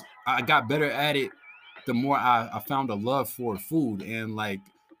I got better at it the more I found a love for food. And like,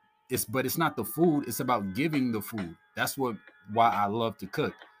 it's not the food, it's about giving the food. That's why I love to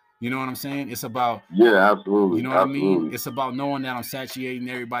cook. You know what I'm saying? It's about, Yeah, absolutely. you know what I mean? Absolutely. It's about knowing that I'm satiating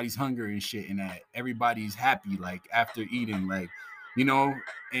everybody's hunger and shit, and that everybody's happy, like after eating, like, you know,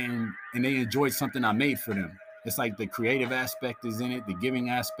 and they enjoyed something I made for them. It's like the creative aspect is in it, the giving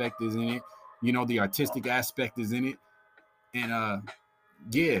aspect is in it, you know, the artistic aspect is in it, and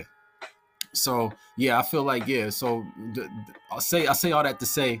yeah. So yeah, I feel like yeah. So I say all that to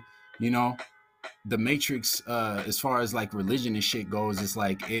say, you know, the Matrix, as far as like religion and shit goes, it's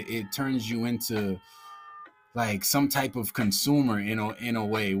like it turns you into like some type of consumer in a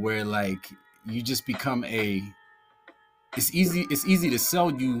way where like you just become a. It's easy to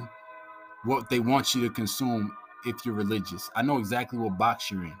sell you what they want you to consume if you're religious. I know exactly what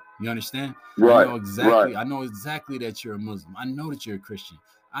box you're in. You understand? Right. Right. I know exactly that you're a Muslim. I know that you're a Christian.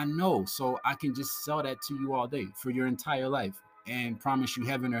 I know. So I can just sell that to you all day for your entire life and promise you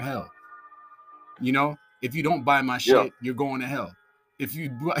heaven or hell. You know, if you don't buy my Yeah. shit, you're going to hell. If you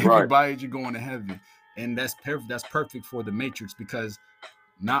Right. buy it, you're going to heaven. And that's perfect. That's perfect for the Matrix, because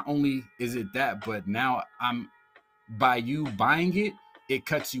not only is it that, but now I'm by you buying it, it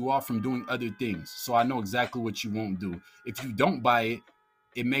cuts you off from doing other things. So I know exactly what you won't do. If you don't buy it,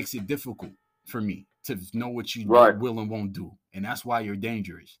 it makes it difficult for me to know what you Right. will and won't do. And that's why you're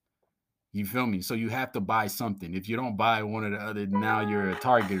dangerous. You feel me? So you have to buy something. If you don't buy one or the other, now you're a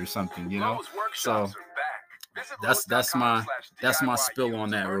target or something, you know? So that's my spill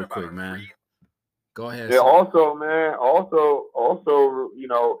on that real quick, man. Go ahead. Yeah. Also, man. Also, you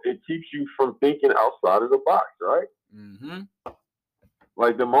know, it keeps you from thinking outside of the box, right? Mm-hmm.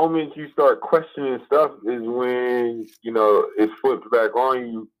 Like the moment you start questioning stuff is when you know it flips back on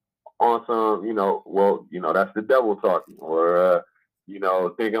you on some, you know, well, you know, that's the devil talking, or you know,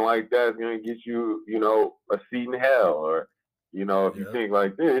 thinking like that's gonna get you, you know, a seat in hell, or you know, if you Yep. think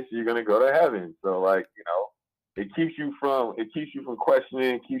like this, you're gonna go to heaven. So like, you know, it keeps you from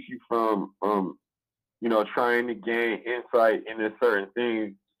questioning, it keeps you from you know, trying to gain insight into certain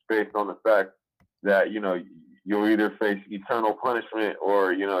things based on the fact that, you know, you'll either face eternal punishment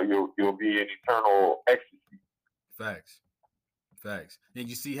or, you know, you'll be in eternal ecstasy. Facts. Facts. And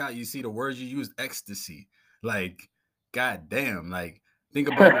you see how you see the words you use, ecstasy. Like, goddamn. Like, think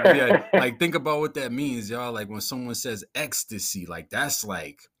about think about what that means, y'all. Like when someone says ecstasy, like that's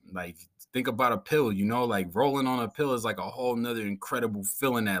like think about a pill, you know, like rolling on a pill is like a whole nother incredible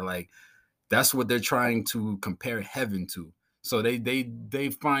feeling that like that's what they're trying to compare heaven to. So they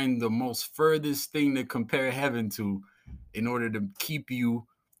find the most furthest thing to compare heaven to in order to keep you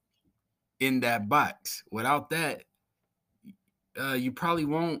in that box. Without that, you probably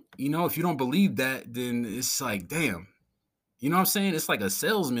won't, you know, if you don't believe that, then it's like, damn, you know what I'm saying? It's like a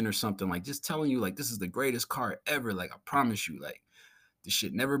salesman or something, like just telling you, like, this is the greatest car ever. Like, I promise you, like, this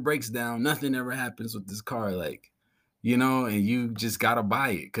shit never breaks down. Nothing ever happens with this car. Like, you know, and you just gotta buy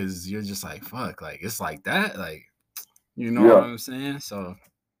it because you're just like, fuck, like, it's like that. Like, you know what Yeah. I'm saying? So,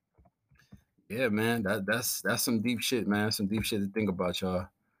 yeah, man, that's some deep shit, man. Some deep shit to think about, y'all.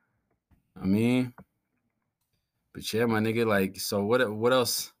 I mean, but yeah, my nigga, like, so what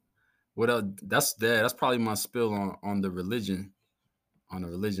else? What else? That's probably my spill on the religion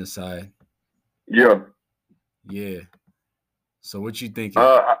side. Yeah. Yeah. So what you thinking?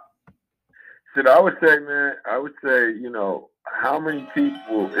 Uh, shit, I would say, man, I would say, you know, how many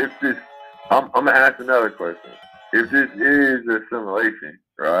people, if this, I'm going to ask another question. If this is a simulation,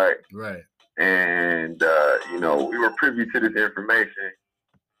 right? Right. And, you know, we were privy to this information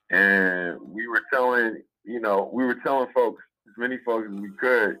and we were telling folks, as many folks as we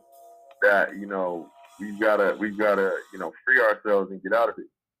could, that you know we've gotta you know free ourselves and get out of it.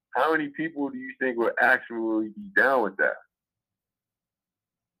 How many people do you think would actually be down with that?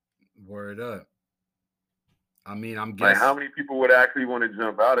 Word up. I mean, I'm Like how guess many people would actually want to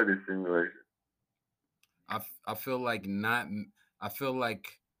jump out of this simulation? I feel like not. I feel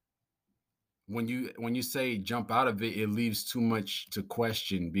like when you say jump out of it, it leaves too much to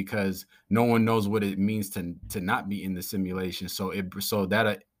question because no one knows what it means to not be in the simulation. So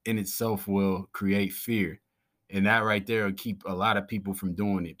that in itself will create fear, and that right there will keep a lot of people from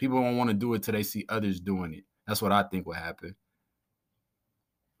doing it. People won't want to do it till they see others doing it. That's what I think will happen.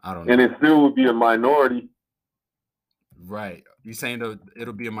 I don't And know. it still would be a minority. Right? You saying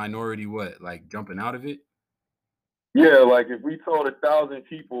it'll be a minority? What, like jumping out of it? Yeah, like if we told 1,000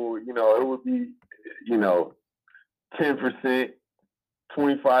 people, you know, it would be, you know, 10%,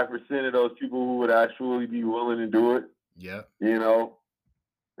 25% of those people who would actually be willing to do it. Yeah. You know,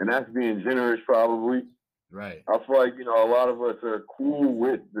 and that's being generous, probably. Right. I feel like you know a lot of us are cool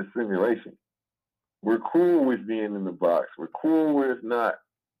with the simulation. We're cool with being in the box. We're cool with not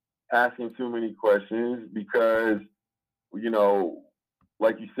asking too many questions because you know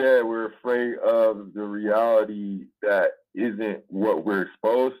like you said, we're afraid of the reality that isn't what we're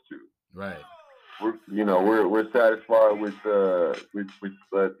exposed to. Right. We're satisfied with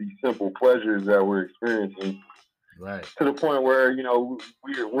these simple pleasures that we're experiencing, Right. to the point where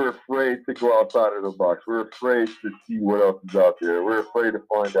we're afraid to go outside of the box. We're afraid to see what else is out there. We're afraid to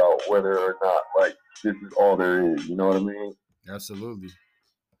find out whether or not like this is all there is. You know what I mean? Absolutely.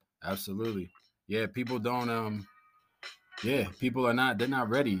 Absolutely. Yeah, people don't yeah, people are not, they're not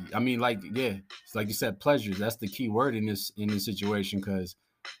ready. I mean, like, yeah, it's like you said, pleasures. That's the key word in this situation, because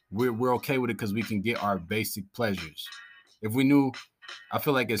we're okay with it because we can get our basic pleasures. If we knew, I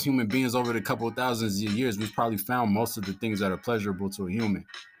feel like as human beings over the couple of thousands of years, we've probably found most of the things that are pleasurable to a human.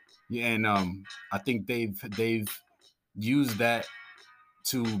 Yeah, and I think they've used that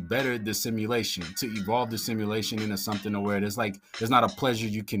to better the simulation, to evolve the simulation into something where there's not a pleasure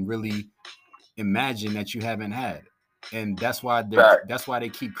you can really imagine that you haven't had. And Fact. that's why they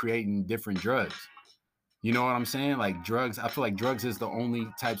keep creating different drugs. You know what I'm saying? Like drugs, I feel like drugs is the only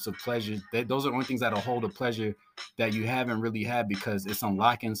types of pleasure those are the only things that'll hold a pleasure that you haven't really had, because it's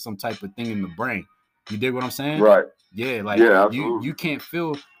unlocking some type of thing in the brain. You dig what I'm saying? Right. Yeah, like Yeah. you Absolutely.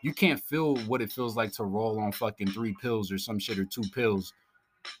 you can't feel what it feels like to roll on fucking 3 pills or some shit, or 2 pills,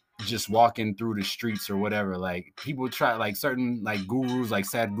 just walking through the streets or whatever. Like people try, like certain like gurus, like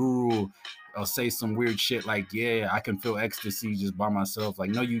Sadhguru, will say some weird shit like, yeah, I can feel ecstasy just by myself.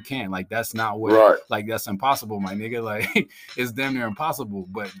 Like, no, you can't. Like, that's not what, Right. like, that's impossible, my nigga. Like, it's damn near impossible.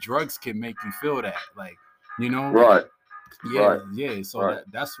 But drugs can make you feel that. Like, you know, Right. yeah, Right. yeah. So Right.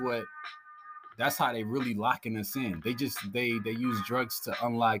 that's how they really locking us in. They use drugs to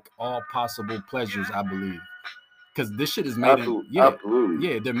unlock all possible pleasures, I believe. Because this shit is made in, Absolutely. yeah, Absolutely.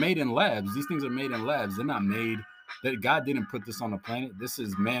 yeah, they're made in labs. These things are made in labs. They're not made, that God didn't put this on the planet. This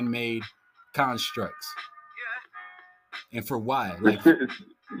is man-made constructs. And for why? The Like,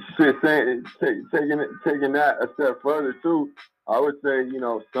 shit saying, taking that a step further too. I would say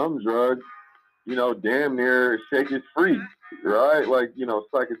some drugs damn near shake is free, right? Like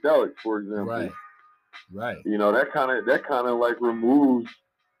psychedelics, for example. right, right. That kind of like removes,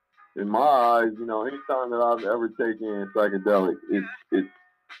 in my eyes, anytime that I've ever taken psychedelic,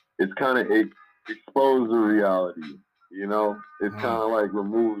 it's kind of exposed the reality. It's kind of like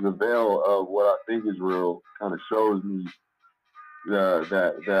removes the veil of what I think is real. Kind of shows me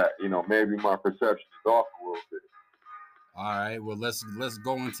that maybe my perception is off a little bit. All right. Well, let's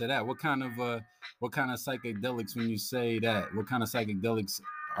go into that. What kind of psychedelics, when you say that, what kind of psychedelics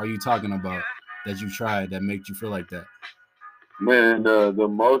are you talking about that you tried that made you feel like that? Man, the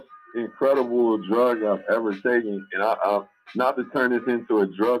most incredible drug I've ever taken, and I not to turn this into a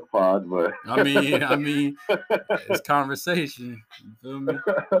drug pod, but I mean, it's conversation. You feel me?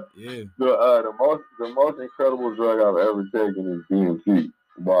 Yeah. the most incredible drug I've ever taken is DMT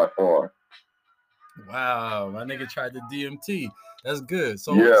by far. Wow, my nigga tried the DMT. That's good.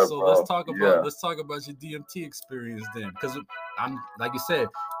 So Yeah, so bro. Yeah. let's talk about your DMT experience then, because I'm, like you said,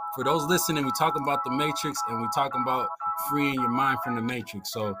 for those listening, we talking about the Matrix and we talking about freeing your mind from the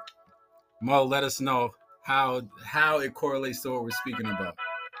Matrix. So Mo, let us know how it correlates to what we're speaking about.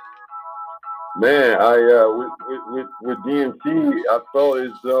 Man, I with DMT, I felt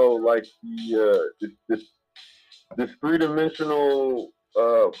as though like this three dimensional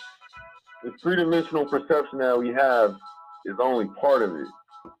this three dimensional perception that we have is only part of it.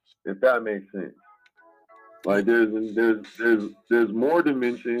 If that makes sense. Like there's more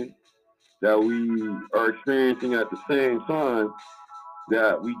dimension that we are experiencing at the same time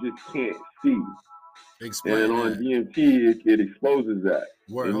that we just can't see. And Explain on that. DMT, it exposes that,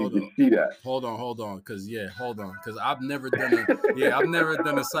 Word, and you hold can on. see that. Hold on, cause I've never done a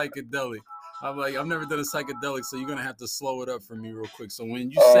psychedelic. I've never done a psychedelic, so you're gonna have to slow it up for me real quick. So Uh, when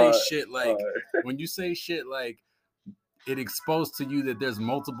you say shit like it exposed to you that there's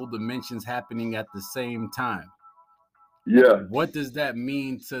multiple dimensions happening at the same time, yeah. what does that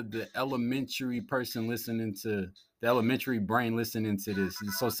mean to the elementary person listening to the elementary brain listening to this?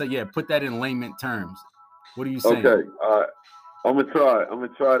 So say, yeah, put that in layman terms. What are you saying? Okay. I'm gonna try. I'm gonna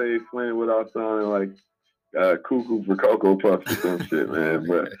try to explain it without sounding like cuckoo for cocoa puffs or some shit, man.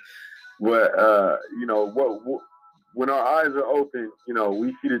 But when our eyes are open,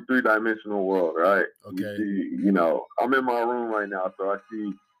 we see the three-dimensional world, right? We Okay. see, I'm in my room right now, so I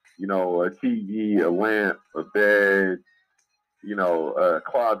see, a TV, a lamp, a bed, a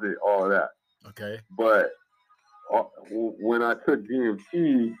closet, all of that. Okay. But when I took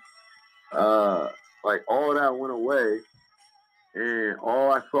DMT, like all that went away, and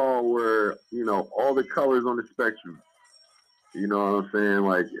all I saw were, all the colors on the spectrum. You know what I'm saying?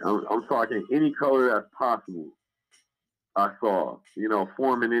 Like I'm talking any color that's possible. I saw,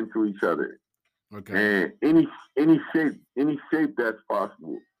 forming into each other. Okay. And any shape that's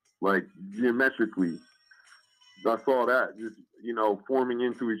possible, like geometrically. I saw that just, forming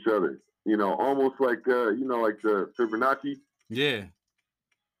into each other. Almost like like the Fibonacci. Yeah.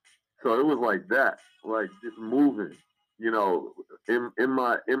 So it was like that, like just moving, in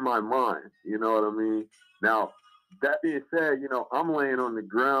my mind. You know what I mean? Now, that being said, I'm laying on the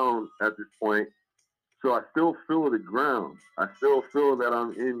ground at this point, so I still feel the ground. I still feel that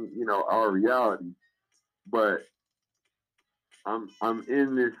I'm in, our reality, but I'm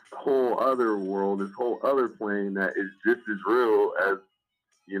in this whole other world, this whole other plane that is just as real as,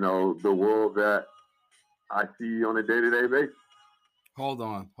 the world that I see on a day-to-day basis. Hold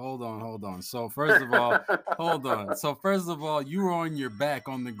on. So first of all, hold on. So first of all, you were on your back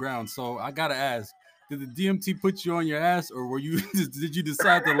on the ground. So I gotta ask, did the DMT put you on your ass, or were you? Did you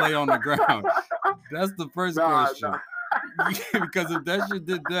decide to lay on the ground? That's the first Nah, nah, question. Because if that shit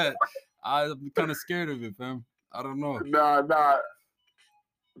did that, I'm kind of scared of it, fam. I don't know. nah, nah,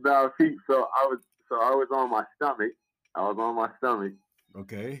 nah, Pete. So I was on my stomach. I was on my stomach.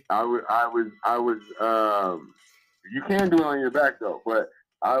 Okay. I was. You can do it on your back though, but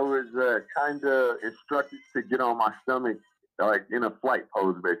I was kind of instructed to get on my stomach, like in a flight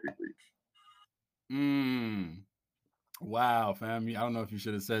pose, basically. Mm. Wow, fam. I don't know if you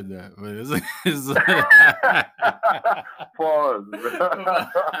should have said that, but Pause.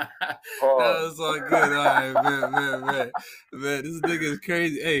 that Pause. was all good. All right, man. This nigga is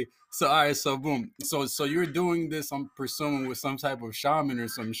crazy. Hey, so all right, so boom. So you're doing this, I'm presuming, with some type of shaman or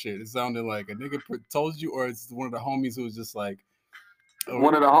some shit. It sounded like a nigga told you, or it's one of the homies who was just like, oh,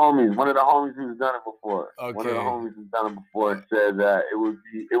 One of the homies who's done it before. One of the okay, homies who's done it before said that it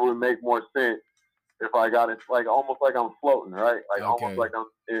would make more sense if I got it, like almost like I'm floating, right? Like almost okay. like I'm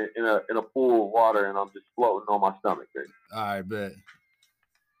in a pool of water and I'm just floating on my stomach. Right? All right, bet.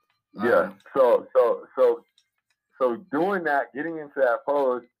 All Yeah. right. So doing that, getting into that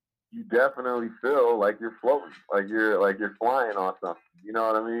pose, you definitely feel like you're floating, like you're flying on something. You know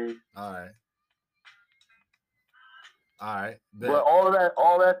what I mean? All right. All right. But Bet.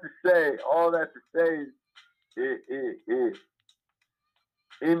 all that to say, it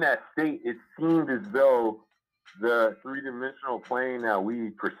in that state, it seemed as though the three-dimensional plane that we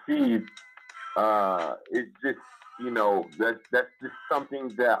perceive, it's just, that's just something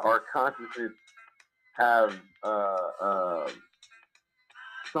that our consciousness have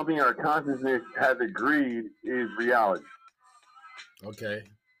something our consciousness has agreed is reality, Okay.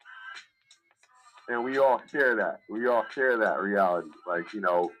 and we all share that. We all share that reality. Like,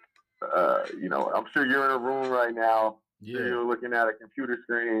 I'm sure you're in a room right now. I'm sure Yeah. you're looking at a computer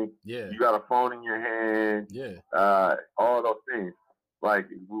screen. Yeah. You got a phone in your hand. Yeah. All of those things. Like,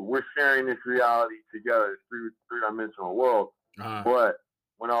 we're sharing this reality together, three-dimensional world. Uh-huh. But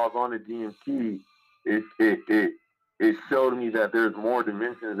when I was on the DMT, it showed me that there's more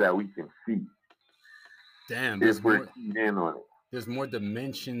dimensions that we can see Damn. if we're keyed in on it. There's more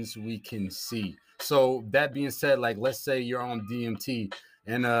dimensions we can see. So that being said, like let's say you're on DMT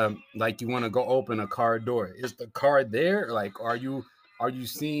and like you want to go open a car door. Is the car there? Like are you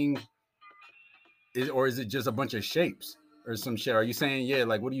seeing it, or is it just a bunch of shapes or some shit? Are you saying yeah,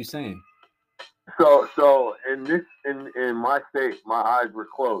 like what are you saying? So in my state, my eyes were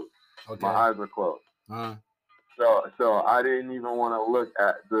closed. My Okay. eyes were closed. Uh So I didn't even want to look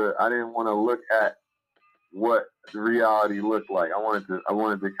at the. I didn't want to look at what the reality looked like. I wanted to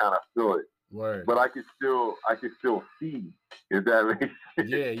kind of feel it, word. but I could still see. If that makes sense.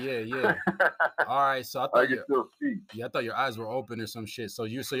 Yeah. All right. So I I thought could still see. your eyes were open or some shit. So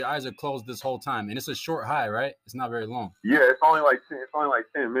your eyes are closed this whole time. And it's a short high, right? It's not very long. Yeah, it's only like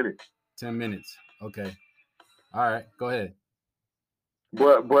 10 minutes. 10 minutes. Okay. All right. Go ahead.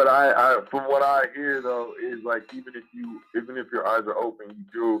 But I from what I hear though is like even if your eyes are open,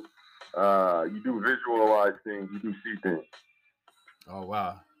 you do visualize things, you do see things. Oh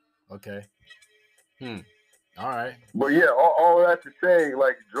wow. Okay. Hmm. All right. But yeah, all of that to say,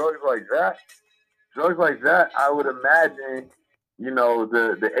 like drugs like that, I would imagine,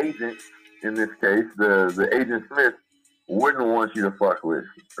 the agent in this case, the agent Smith wouldn't want you to fuck with,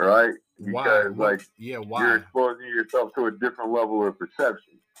 right? Why? Because What? like Yeah. you're Why? exposing yourself to a different level of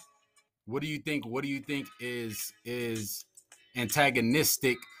perception. What do you think? What do you think is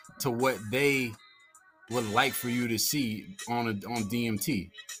antagonistic to what they would like for you to see on DMT?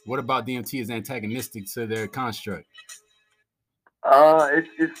 What about DMT is antagonistic to their construct?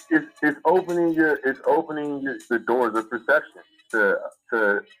 It's opening the doors of perception to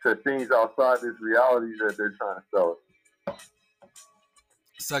to things outside this reality that they're trying to sell us.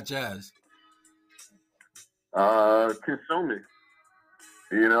 Such as. Consuming.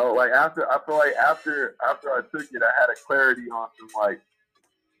 You know, like I feel like after I took it, I had a clarity on some like,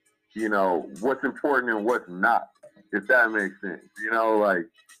 you know, what's important and what's not, if that makes sense. You know,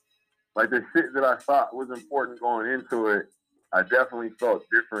 like the shit that I thought was important going into it, I definitely felt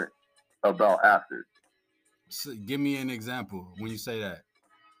different about after. So give me an example when you say that.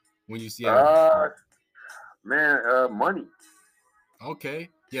 When you see it. Uh, man, money. Okay.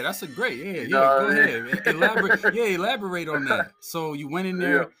 Yeah, that's a great. Yeah, You know yeah. Go what I ahead. Elaborate. mean? Yeah, elaborate on that. So you went in Yeah.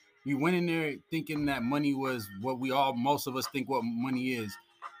 there. You went in there thinking that money was what most of us think what money is.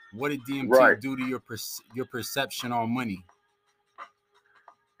 What did DMT Right. do to your perception on money?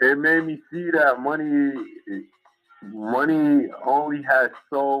 It made me see that money only has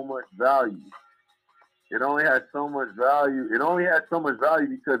so much value. It only has so much value. It only has so much value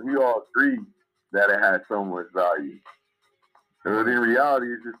because we all agree that it has so much value. But in reality,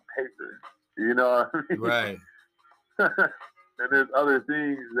 it's just paper. You know what I mean? Right. And there's other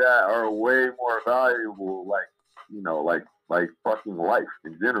things that are way more valuable, like, you know, like fucking life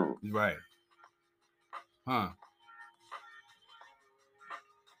in general. Right. Huh.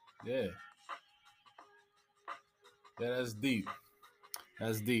 Yeah. Yeah, that's deep.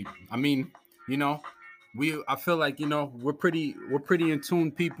 That's deep. I mean, you know, I feel like, we're pretty in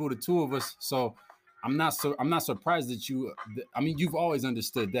tune people, the two of us. So I'm not surprised that I mean, you've always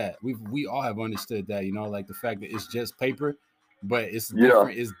understood that. We all have understood that, like the fact that it's just paper, but it's Yeah,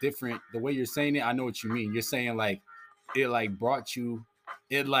 different. It's different. The way you're saying it, I know what you mean. You're saying like it like brought you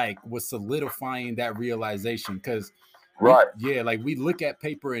it like was solidifying that realization because right, like we look at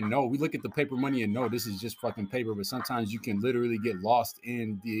paper and know, we look at the paper money and know this is just fucking paper, but sometimes you can literally get lost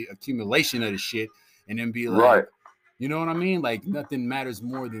in the accumulation of the shit and then be like, right. you know what I mean? Like nothing matters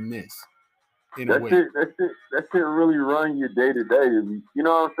more than this in a That way. shit, that shit really run your day to day. You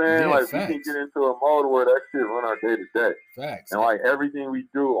know what I'm saying? Yeah, Like we can facts. get into a mode where that shit run our day to day, Facts. and like everything we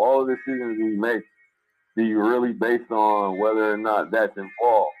do, all the decisions we make, be really based on whether or not that's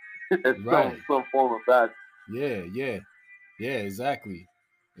involved in Right. some form of fashion. Yeah, yeah. Yeah, exactly.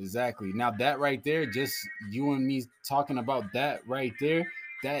 Exactly. Now that right there, just you and me talking about that right there,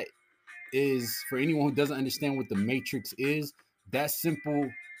 that is for anyone who doesn't understand what the matrix is, that simple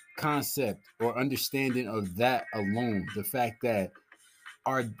concept or understanding of that alone, the fact that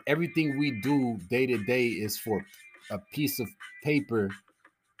our everything we do day to day is for a piece of paper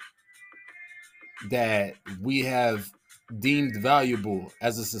that we have deemed valuable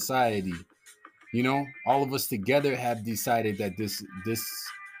as a society. All of us together have decided that this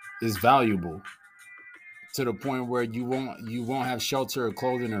is valuable to the point where you won't have shelter or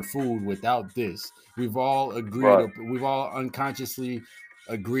clothing or food without this. We've all agreed, Right, we've all unconsciously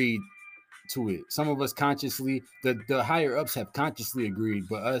agreed to it. Some of us consciously, the higher ups have consciously agreed,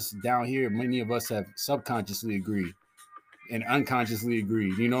 but us down here, many of us have subconsciously agreed and unconsciously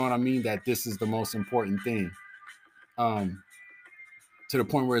agreed. You know what I mean? That this is the most important thing. Um, to the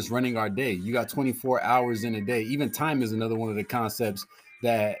point where it's running our day. You got 24 hours in a day. Even time is another one of the concepts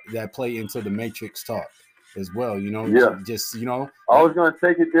that play into the matrix talk as well. yeah. Just I was gonna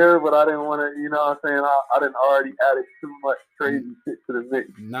take it there, but I didn't want to. You know what I'm saying? I didn't already added too much crazy shit to the mix.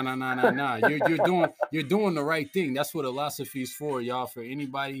 nah. You're doing the right thing. That's what philosophy is for, y'all. For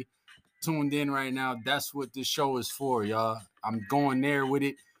anybody tuned in right now, that's what this show is for, y'all. I'm going there with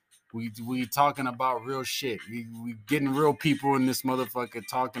it. We talking about real shit. We getting real people in this motherfucker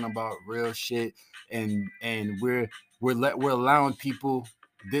talking about real shit, and we're allowing people.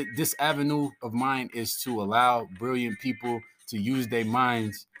 This avenue of mine is to allow brilliant people to use their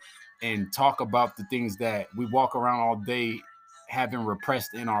minds and talk about the things that we walk around all day having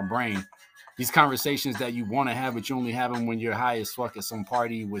repressed in our brain. These conversations that you want to have, but you only have them when you're high as fuck at some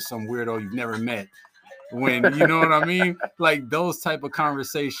party with some weirdo you've never met. When you know what I mean, like those type of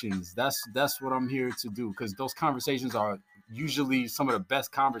conversations. That's what I'm here to do, because those conversations are usually some of the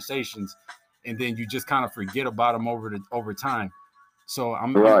best conversations, and then you just kind of forget about them over time. So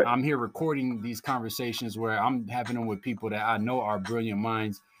Right. I'm here recording these conversations where I'm having them with people that I know are brilliant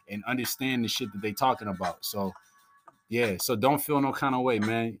minds and understand the shit that they talking about. So yeah, so don't feel no kind of way,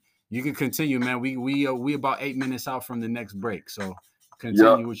 man. You can continue, man. We about 8 minutes out from the next break, so Yep.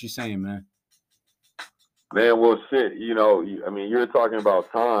 continue what you're saying, man. Man, well, shit. You know, I mean, you're talking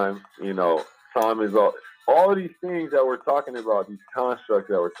about time. You know, time is all of these things that we're talking about, these constructs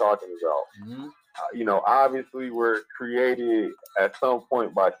that we're talking about. Mm-hmm. You know, obviously, were created at some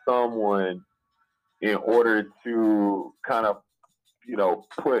point by someone in order to kind of, you know,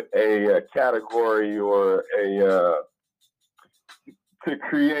 put a category or to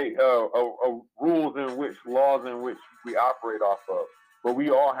create a rules in which laws in which we operate off of. But we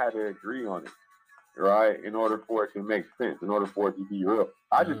all had to agree on it. right? In order for it to make sense, in order for it to be real.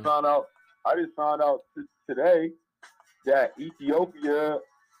 I just found out. Today that Ethiopia,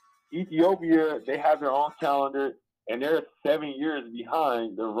 they have their own calendar, and they're 7 years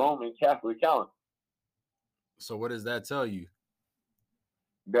behind the Roman Catholic calendar. So what does that tell you?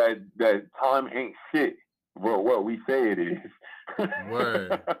 That time ain't shit. Well, what we say it is.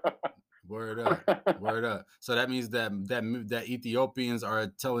 Word. Word up. So that means that Ethiopians are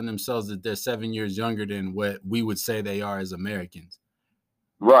telling themselves that they're 7 years younger than what we would say they are as Americans.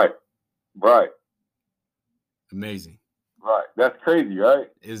 Right. Amazing. Right. That's crazy, right?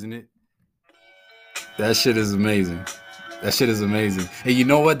 Isn't it? That shit is amazing. And you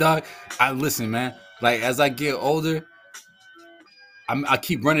know what, dog? Listen, man. Like as I get older, I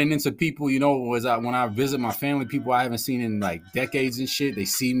keep running into people. You know, when I visit my family, people I haven't seen in like decades and shit. They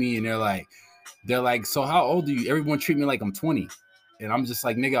see me and they're like, so how old are you? Everyone treat me like I'm 20, and I'm just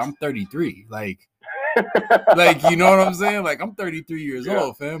like, nigga, I'm 33. Like, you know what I'm saying? Like, I'm 33 years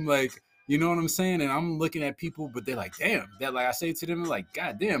old, fam. Like, you know what I'm saying? And I'm looking at people, but they're like, damn. That like I say to them, like,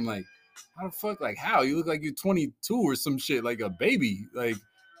 god damn, like, how the fuck, like, how you look like you're 22 or some shit, like a baby, like.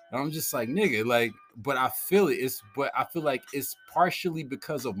 And I'm just like, nigga, like, but I feel it. But I feel like it's partially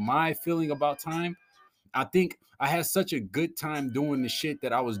because of my feeling about time. I think I had such a good time doing the shit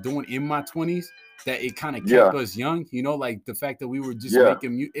that I was doing in my 20s that it kind of kept us young, you know, like the fact that we were just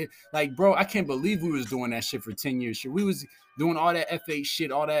making like, bro, I can't believe we was doing that shit for 10 years. Shit. We was doing all that F8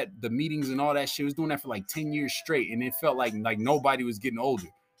 shit, all that, the meetings and all that shit. We was doing that for like 10 years straight. And it felt like nobody was getting older.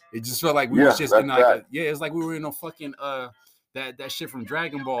 It just felt like we was just in like, it's like we were in a fucking, that shit from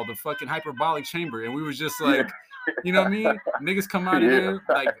Dragon Ball, the fucking hyperbolic chamber. And we was just like, you know what I mean? Niggas come out of there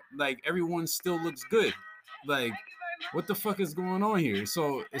like everyone still looks good. Like, what the fuck is going on here?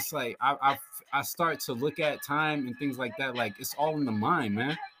 So it's like I start to look at time and things like that. Like it's all in the mind,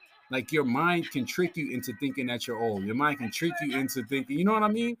 man. Like your mind can trick you into thinking that you're old. Your mind can trick you into thinking, you know what I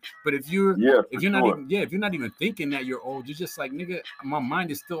mean? But if you're not even thinking that you're old, you're just like, nigga, my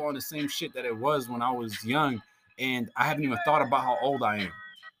mind is still on the same shit that it was when I was young, and I haven't even thought about how old I am.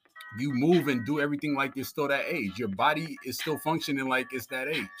 You move and do everything like you're still that age. Your body is still functioning like it's that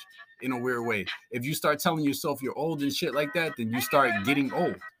age in a weird way. If you start telling yourself you're old and shit like that, then you start getting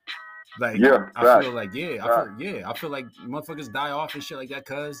old. Like I feel like I feel like motherfuckers die off and shit like that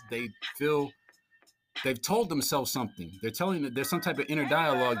because they've told themselves something. They're telling that there's some type of inner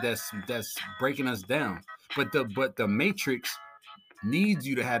dialogue that's breaking us down. But the Matrix needs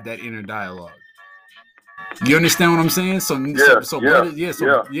you to have that inner dialogue. You understand what I'm saying? So brothers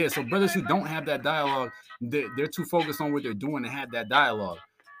who don't have that dialogue, they're too focused on what they're doing to have that dialogue.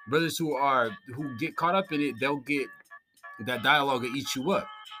 Brothers who get caught up in it, they'll get that dialogue will eat you up.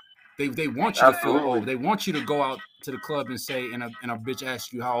 They want you to feel old. They want you to go out to the club and say, and a bitch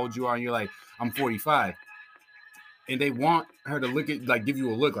asks you how old you are, and you're like, I'm 45. And they want her to look at, like, give you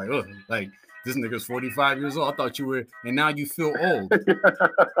a look like, ugh, like, this nigga's 45 years old. I thought you were, and now you feel old.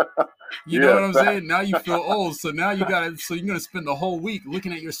 You know what I'm saying? Now you feel old. So now you're going to spend the whole week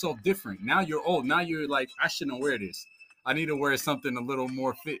looking at yourself different. Now you're old. Now you're like, I shouldn't wear this. I need to wear something a little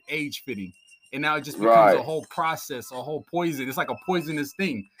more age fitting. And now it just becomes a whole process, a whole poison. It's like a poisonous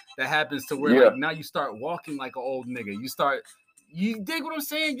thing that happens to where like now you start walking like an old nigga. You dig what I'm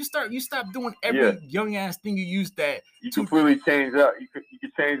saying? You stop doing every young ass thing you used that. You completely change up. You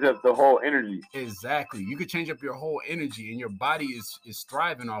could change up the whole energy. Exactly. You could change up your whole energy, and your body is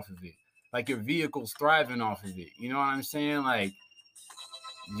thriving off of it. Like your vehicle's thriving off of it. You know what I'm saying? Like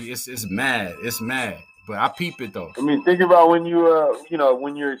it's mad. It's mad. But I peep it though. I mean, think about when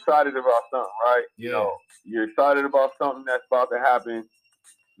when you're excited about something, right? Yeah. You know, you're excited about something that's about to happen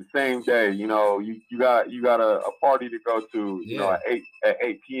the same day. You know, you got a party to go to. You know, at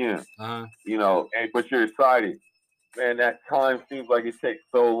 8 p.m. You know, but you're excited. Man, that time seems like it takes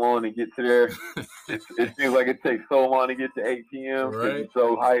so long to get to there. it seems like it takes so long to get to 8 p.m. because you're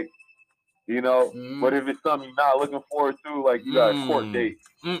so hyped. You know, but if it's something you're not looking forward to, like you got a court date,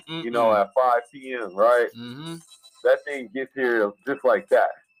 you know, at 5 p.m., right? That thing gets here just like that.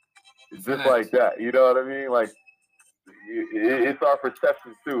 It's just like that. You know what I mean? Like, it's our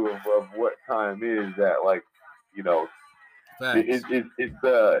perception, too, of what time is that, like, you know, it's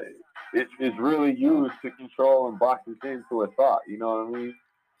really used to control and box us into a thought. You know what I mean?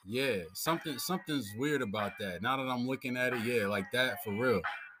 Yeah, something's weird about that. Now that I'm looking at it, like that for real.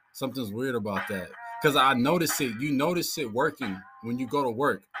 Something's weird about that because I notice it. You notice it working when you go to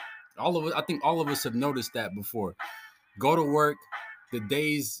work. I think all of us have noticed that before. Go to work, the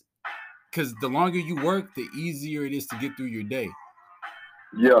days, because the longer you work, the easier it is to get through your day.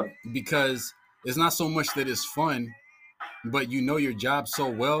 Yeah. Because it's not so much that it's fun, but you know your job so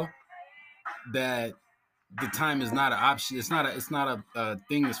well that the time is not an option. It's not a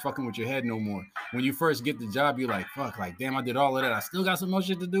thing that's fucking with your head no more. When you first get the job, you're like, fuck, like, damn, I did all of that. I still got some more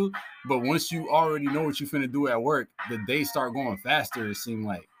shit to do. But once you already know what you finna do at work, the days start going faster, it seems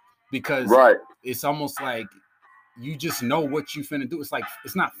like. Because it's almost like you just know what you finna do. It's like,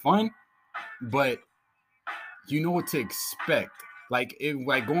 it's not fun, but you know what to expect. Like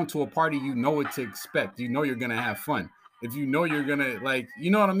going to a party, you know what to expect. You know you're gonna have fun. If you know you're gonna, like,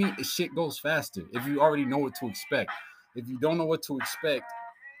 you know what I mean? Shit goes faster if you already know what to expect. If you don't know what to expect,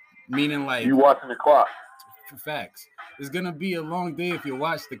 meaning like you watching the clock. Facts. It's gonna be a long day if you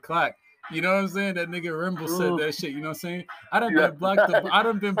watch the clock. You know what I'm saying? That nigga Rimble said that shit. You know what I'm saying? I done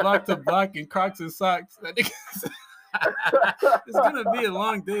been blocked to block in Crocs and socks. That nigga said, it's gonna be a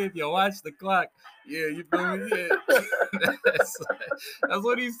long day if you watch the clock. Yeah, you feel me? Yeah. that's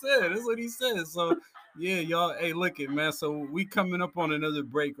what he said. That's what he said. So yeah, y'all. Hey, look it, man. So we coming up on another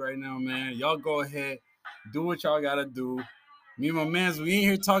break right now, man. Y'all go ahead, do what y'all gotta do. Me and my mans, we ain't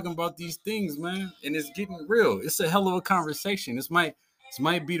here talking about these things, man. And it's getting real. It's a hell of a conversation. This might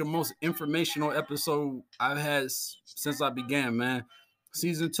be the most informational episode I've had since I began, man.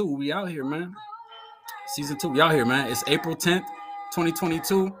 Season 2, we out here, man. Season 2, we out here, man. It's April 10th,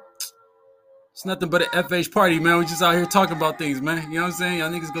 2022. It's nothing but an FH party, man. We just out here talking about things, man. You know what I'm saying? Y'all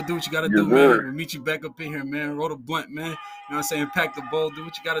niggas go do what you gotta do, man. We'll meet you back up in here, man. Roll the blunt, man. You know what I'm saying? Pack the bowl. Do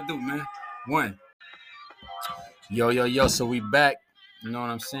what you gotta do, man. One. Yo. So we back. You know what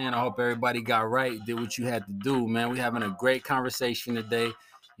I'm saying? I hope everybody got right, did what you had to do, man. We having a great conversation today.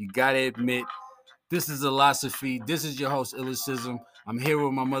 You gotta admit, this is Philosophy. This is your host, Illicism. I'm here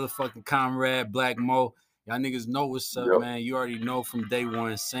with my motherfucking comrade, Black Mo. Y'all niggas know what's up, man. You already know from day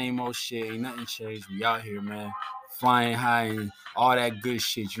one. Same old shit. Ain't nothing changed. We out here, man. Flying high and all that good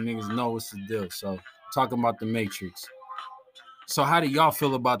shit. You niggas know what's the deal. So, talking about the Matrix. So, how do y'all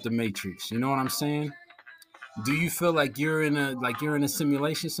feel about the Matrix? You know what I'm saying? Do you feel like you're in a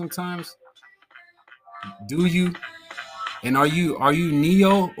simulation sometimes? Do you? And are you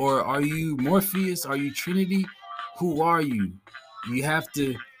Neo, or are you Morpheus? Are you Trinity? Who are you? You have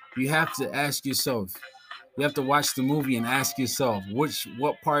to ask yourself. You have to watch the movie and ask yourself,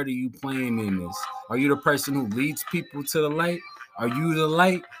 what part are you playing in this? Are you the person who leads people to the light? Are you the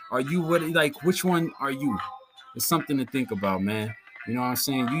light? Are you which one are you? It's something to think about, man. You know what I'm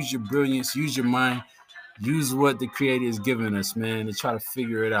saying? Use your brilliance, use your mind, use what the creator is giving us, man, to try to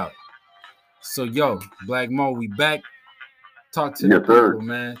figure it out. So, yo, Black Mo, we back. Talk to the people,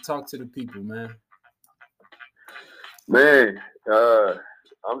 man. Talk to the people, man. Man,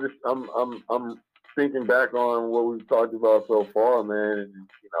 I'm thinking back on what we've talked about so far, man. And,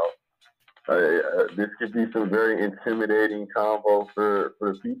 this could be some very intimidating convo for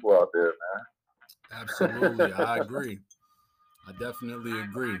the people out there, man. Absolutely, I agree. I definitely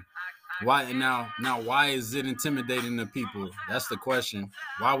agree. Why now? Why is it intimidating to people? That's the question.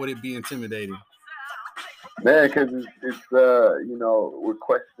 Why would it be intimidating? Man, because it's we're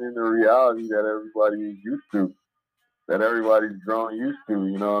questioning the reality that everybody is used to, that everybody's grown used to.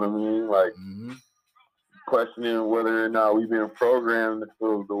 You know what I mean? Like questioning whether or not we've been programmed to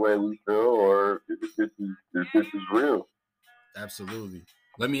feel the way we feel, or if this is real. Absolutely.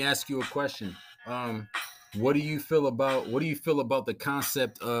 Let me ask you a question. What do you feel about the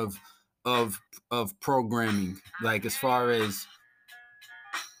concept of programming? Like, as far as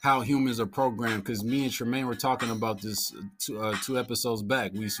how humans are programmed, because me and Tremaine were talking about this two episodes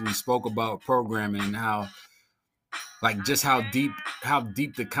back. We spoke about programming and how, like, just how deep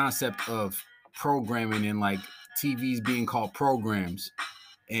the concept of programming and like TVs being called programs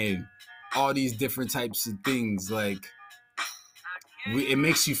and all these different types of things. Like, it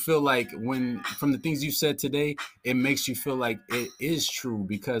makes you feel like, from the things you said today, it makes you feel like it is true,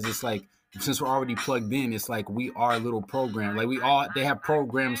 because it's like, since we're already plugged in, it's like we are a little program. Like, they have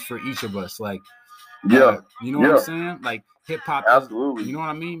programs for each of us. Like, you know what I'm saying? Like, hip hop, absolutely. You know what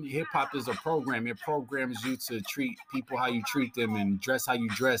I mean? Hip hop is a program. It programs you to treat people how you treat them, and dress how you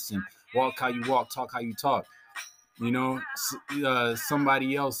dress, and walk how you walk, talk how you talk. You know,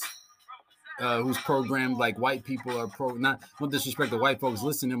 somebody else who's programmed, like, white people are not disrespect to white folks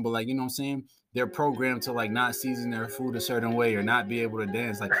listening, but, like, you know what I'm saying? They're programmed to, like, not season their food a certain way or not be able to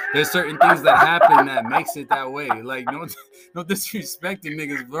dance. Like, there's certain things that happen that makes it that way. Like, no disrespecting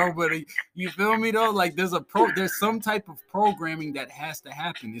niggas, bro, but you feel me though? Like, there's some type of programming that has to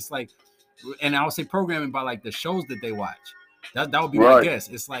happen. It's like, and I would say programming by, like, the shows that they watch. That would be my guess.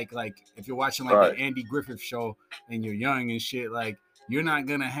 It's like if you're watching, like, the Andy Griffith show and you're young and shit, like, you're not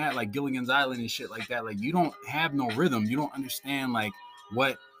gonna have, like, Gilligan's Island and shit like that. Like, you don't have no rhythm. You don't understand, like,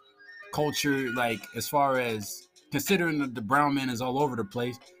 what culture, like, as far as considering that the brown man is all over the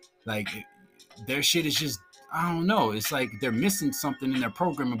place. Like, their shit is just, I don't know. It's like they're missing something in their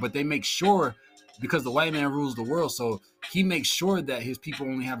programming, but they make sure, because the white man rules the world, so he makes sure that his people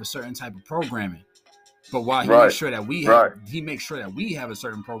only have a certain type of programming. But while he makes sure that we have, he makes sure that we have a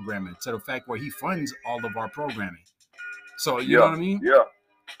certain programming, to the fact where he funds all of our programming. So you know what I mean?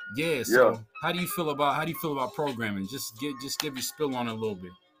 Yeah. So how do you feel about programming? Just give your spill on it a little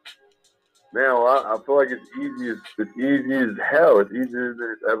bit. Man, well, I feel like it's easy as hell. It's easier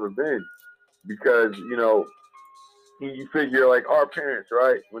than it's ever been because you figure like our parents,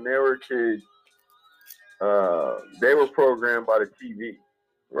 right? When they were kids, they were programmed by the TV,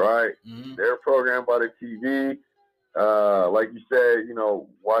 right? Mm-hmm. They were programmed by the TV. Like you said,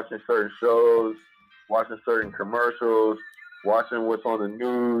 watching certain shows, watching certain commercials, watching what's on the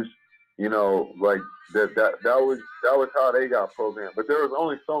news. Like that was how they got programmed. But there was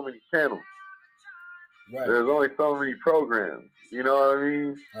only so many channels. Right. There's only so many programs. You know what I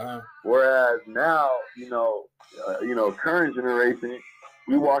mean? Uh-huh. Whereas now, current generation,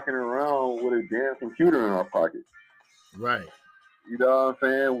 we walking around with a damn computer in our pocket. Right. You know what I'm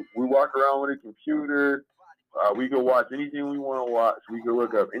saying? We walk around with a computer. We can watch anything we want to watch. We can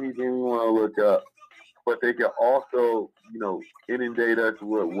look up anything we want to look up. But they can also, inundate us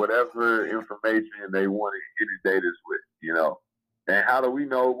with whatever information they want to inundate us with, And how do we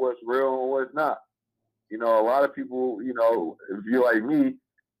know what's real and what's not? A lot of people, if you're like me,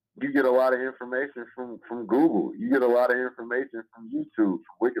 you get a lot of information from Google. You get a lot of information from YouTube,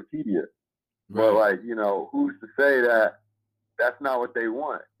 from Wikipedia. Right. But who's to say that that's not what they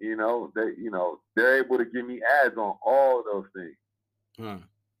want? They're able to give me ads on all of those things. Huh.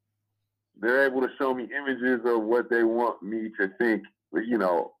 They're able to show me images of what they want me to think.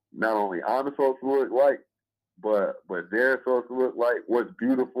 Not only I'm supposed to look like, but they're supposed to look like. What's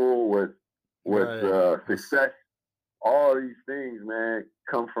beautiful, what's success. All these things, man,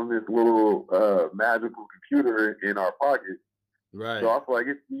 come from this little magical computer in our pocket. Right. So I feel like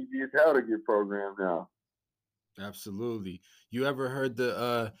it's easy as hell to get programmed now. Absolutely. You ever heard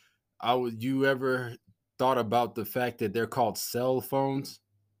you ever thought about the fact that they're called cell phones?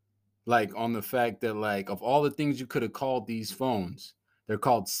 Like, on the fact that, like, of all the things you could have called these phones, they're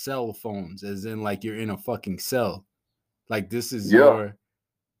called cell phones, as in like you're in a fucking cell. Like, this is your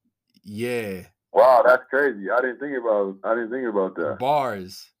Wow, that's crazy. I didn't think about that.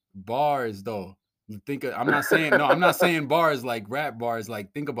 Bars though. I'm not saying bars like rap bars.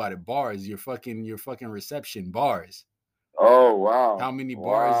 Like, think about it. Bars, your fucking reception bars. Oh wow. How many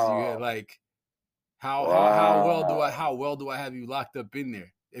bars you had? Like, how well do I have you locked up in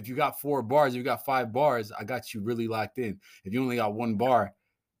there? If you got 4 bars, you got 5 bars, I got you really locked in. If you only got 1 bar,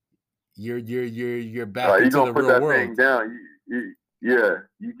 you're back into the real world. Thing down. You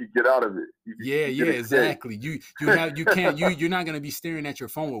could get out of it. Exactly. You're not gonna be staring at your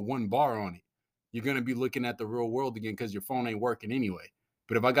phone with 1 bar on it. You're gonna be looking at the real world again because your phone ain't working anyway.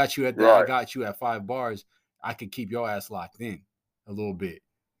 But if I got you at that, I got you at 5 bars, I could keep your ass locked in a little bit.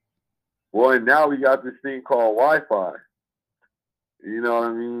 Well, and now we got this thing called Wi-Fi. You know what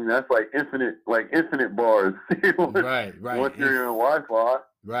I mean? That's like infinite bars. Right. Once you're in Wi-Fi.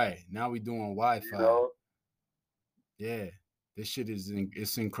 Right. Now we doing Wi-Fi. Yeah. This shit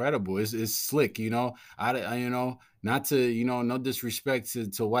it's incredible. It's slick, I not to, no disrespect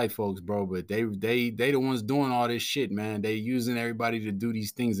to white folks, bro, but they the ones doing all this shit, man. They using everybody to do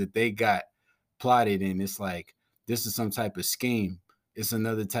these things that they got plotted in. It's like, this is some type of scheme. It's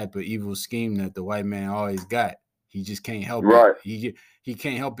another type of evil scheme that the white man always got. He just can't help it. He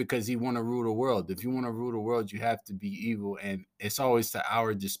can't help it because he want to rule the world. If you want to rule the world, you have to be evil, and it's always to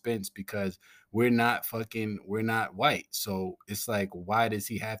our dispense because we're not white. So it's like, why does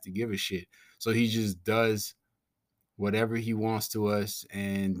he have to give a shit? So he just does whatever he wants to us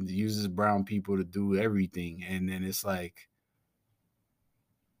and uses brown people to do everything. And then it's like,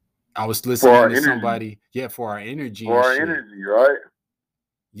 I was listening to somebody, for our energy. For our energy, right?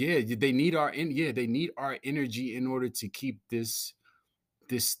 Yeah, they need our energy in order to keep this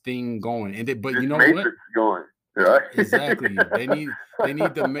thing going. And but you know what? Going, right? Exactly. They need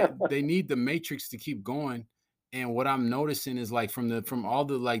the matrix to keep going. And what I'm noticing is, like, from all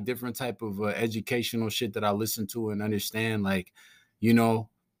the like different type of educational shit that I listen to and understand, like, the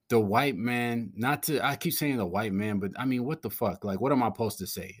white man, I keep saying the white man, but I mean, what the fuck? Like, what am I supposed to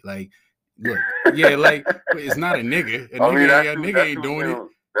say? Like, look, like, it's not a nigga. A nigga ain't doing it.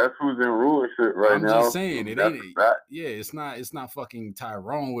 That's who's in rulership right now. I'm just saying, it ain't. Yeah, it's not fucking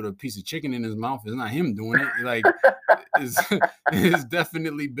Tyrone with a piece of chicken in his mouth. It's not him doing it. Like, it's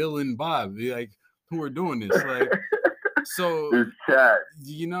definitely Bill and Bob, like, who are doing this. Like, so it's chat.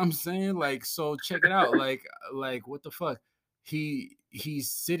 You know what I'm saying? Like, so check it out. Like what the fuck?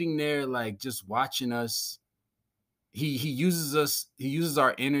 he's sitting there like just watching us. He uses us, he uses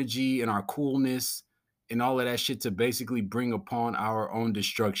our energy and our coolness and all of that shit to basically bring upon our own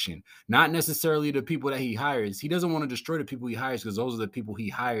destruction. Not necessarily the people that he hires. He doesn't want to destroy the people he hires because those are the people he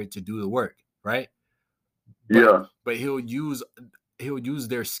hired to do the work, right? But he'll use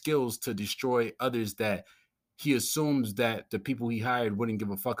their skills to destroy others that he assumes that the people he hired wouldn't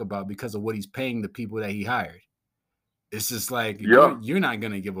give a fuck about because of what he's paying the people that he hired. It's just like you're not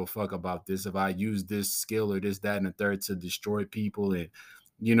gonna give a fuck about this if I use this skill or this, that, and the third to destroy people and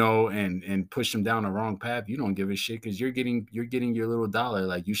and push them down the wrong path. You don't give a shit because you're getting your little dollar.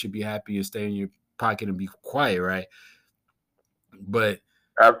 Like you should be happy and stay in your pocket and be quiet, right? But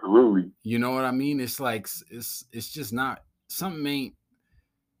absolutely, you know what I mean? It's like it's just not something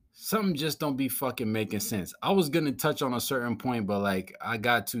just don't be fucking making sense. I was gonna touch on a certain point, but like I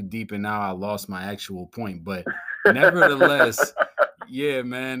got too deep and now I lost my actual point. But nevertheless, yeah,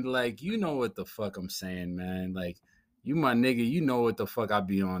 man, like you know what the fuck I'm saying, man. Like you my nigga, you know what the fuck I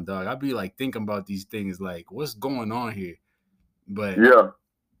be on, dog. I be like thinking about these things, like what's going on here. But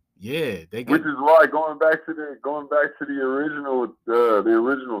yeah, they which is why going back to the original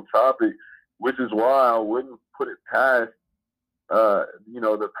topic, which is why I wouldn't put it past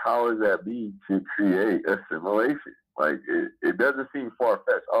the powers that be to create a simulation. Like it doesn't seem far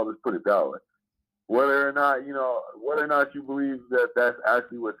fetched. I'll just put it that way. Whether or not you believe that that's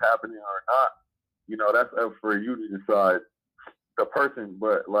actually what's happening or not, that's up for you to decide, the person.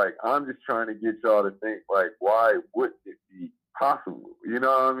 But like, I'm just trying to get y'all to think, like, why wouldn't it be possible? You know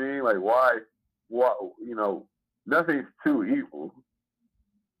what I mean? Like, why? Nothing's too evil.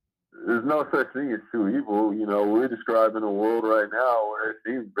 There's no such thing as too evil. We're describing a world right now where it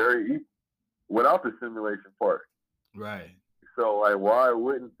seems very evil without the simulation part. Right. So, like, why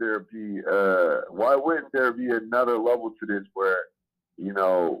wouldn't there be another level to this where,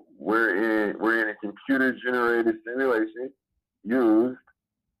 we're in a computer generated simulation used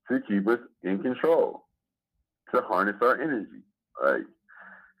to keep us in control, to harness our energy. Like,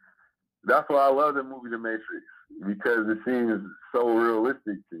 that's why I love the movie The Matrix, because it seems so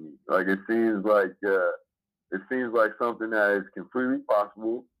realistic to me. Like it seems like something that is completely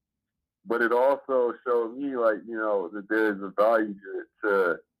possible, but it also showed me that there's a value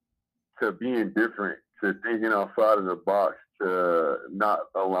to being different, to thinking outside of the box, to not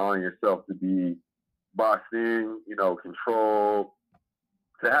allowing yourself to be boxed in, controlled,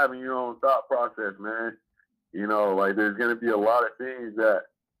 to having your own thought process, man. Like there's gonna be a lot of things that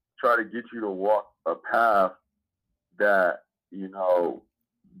try to get you to walk a path that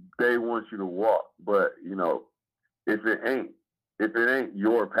they want you to walk, but if it ain't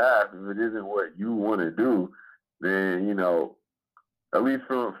your path, if it isn't what you want to do, then at least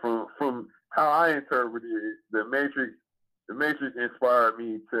from how I interpreted it, the Matrix inspired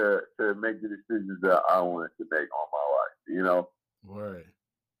me to make the decisions that I wanted to make on my life. Word.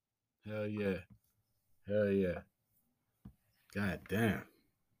 Hell yeah. God damn.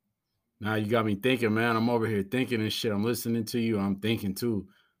 Now you got me thinking, man. I'm over here thinking and shit. I'm listening to you. I'm thinking too.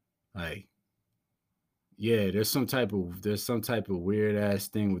 Like, yeah, there's some type of weird ass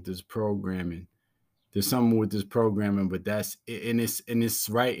thing with this programming. There's something with this programming, but it's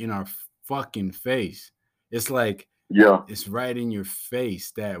right in our fucking face. It's like, it's right in your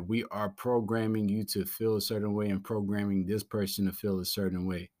face that we are programming you to feel a certain way and programming this person to feel a certain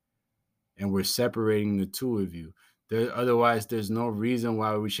way. And we're separating the two of you. Otherwise, there's no reason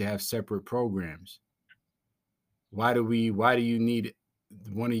why we should have separate programs. Why do you need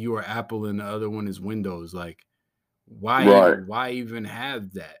one of you are Apple and the other one is Windows? Like, why even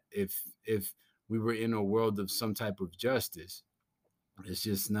have that if we were in a world of some type of justice? It's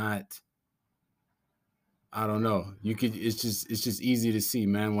just not. I don't know. It's just easy to see,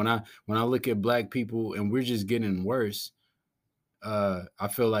 man. When I look at black people and we're just getting worse. I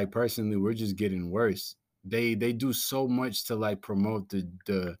feel like personally we're just getting worse. They do so much to like promote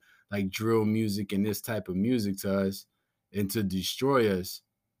the like drill music and this type of music to us and to destroy us,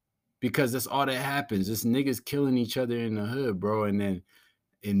 because that's all that happens. It's niggas killing each other in the hood, bro, and then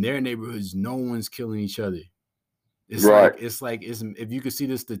in their neighborhoods no one's killing each other. It's like if you could see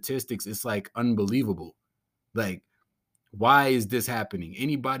the statistics, it's like unbelievable. Like, why is this happening?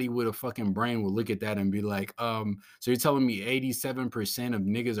 Anybody with a fucking brain will look at that and be like, so you're telling me 87% of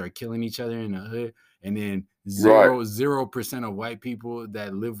niggas are killing each other in the hood, and then 0% of white people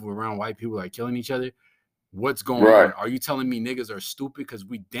that live around white people are killing each other? What's going on? Are you telling me niggas are stupid? Because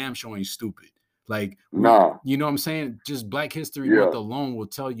we damn sure ain't stupid. Like, you know what I'm saying? Just Black History Month alone will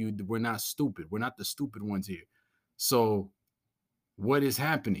tell you that we're not stupid. We're not the stupid ones here. So what is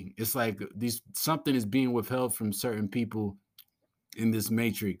happening? It's like something is being withheld from certain people in this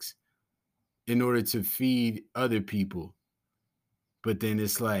matrix in order to feed other people. But then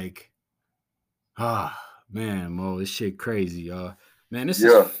it's like, man, Mo, this shit crazy, y'all. Man, this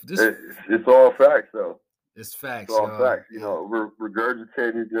Yeah, is this. it's all facts though. It's It's facts, all y'all. facts.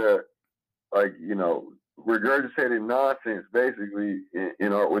 Regurgitated like regurgitated nonsense basically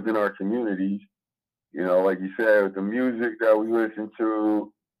in our within our communities. Like you said, with the music that we listen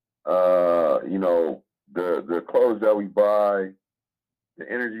to, the clothes that we buy, the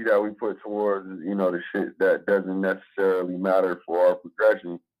energy that we put towards, the shit that doesn't necessarily matter for our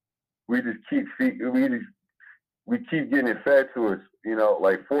progression. We just we keep getting it fed to us,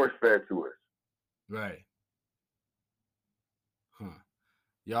 like force fed to us. Right. Huh.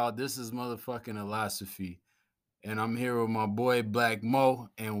 Y'all, this is motherfucking philosophy. And I'm here with my boy Black Mo,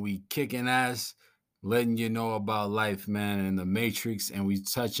 and we kicking ass, letting you know about life, man, and the Matrix, and we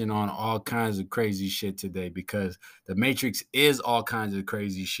touching on all kinds of crazy shit today because the Matrix is all kinds of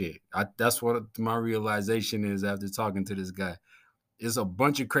crazy shit. That's what my realization is after talking to this guy. It's a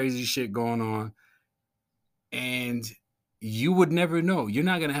bunch of crazy shit going on, and you would never know. You're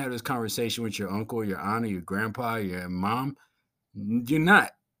not gonna have this conversation with your uncle, your aunt, or your grandpa, your mom. You're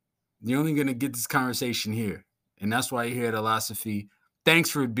not. You're only going to get this conversation here. And that's why you're here at Philosophy. Thanks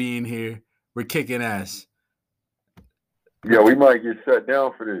for being here. We're kicking ass. Yeah, we might get shut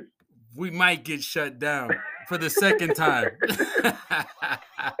down for this. We might get shut down for the second time.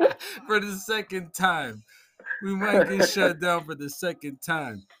 For the second time. We might get shut down for the second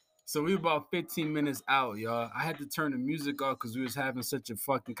time. So we about 15 minutes out, y'all. I had to turn the music off because we was having such a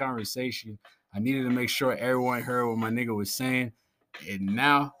fucking conversation. I needed to make sure everyone heard what my nigga was saying. And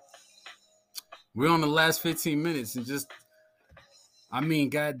now we're on the last 15 minutes and just, I mean,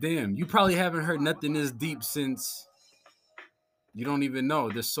 goddamn, you probably haven't heard nothing this deep since you don't even know.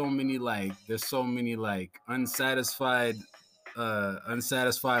 There's so many unsatisfied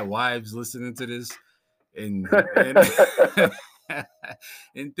wives listening to this and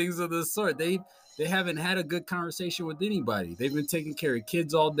and things of the sort. They haven't had a good conversation with anybody. They've been taking care of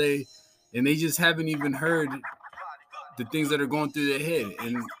kids all day and they just haven't even heard the things that are going through their head.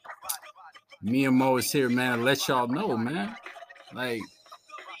 And me and Mo is here, man, to let y'all know, man. Like,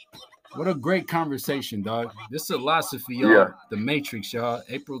 what a great conversation, dog. This philosophy, y'all. Yeah. The Matrix, y'all.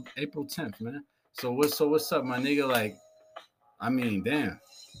 April 10th, man. So what's up, my nigga? Like, I mean, damn.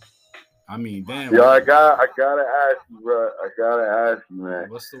 Yeah, I gotta ask you, bro. I gotta ask you, man.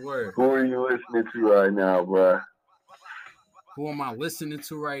 What's the word? Who are you listening to right now, bro? Who am I listening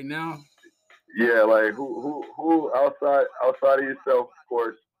to right now? Yeah, like who outside of yourself, of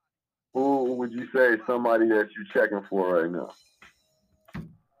course. Who would you say is somebody that you're checking for right now?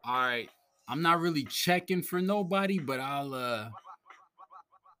 All right, I'm not really checking for nobody, but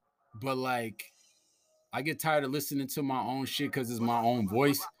but like, I get tired of listening to my own shit because it's my own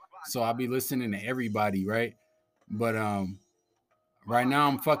voice, so I'll be listening to everybody, right? But right now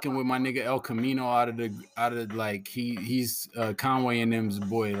I'm fucking with my nigga El Camino out of like he's Conway and them's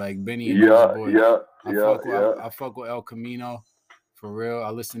boy, like Benny and them's boy. I fuck with El Camino for real. I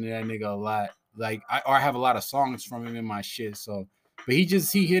listen to that nigga a lot. Like I have a lot of songs from him in my shit. So, but he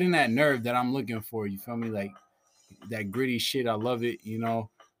hitting that nerve that I'm looking for. You feel me? Like that gritty shit. I love it. You know.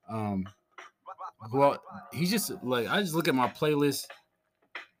 Well, he's just like I just look at my playlist.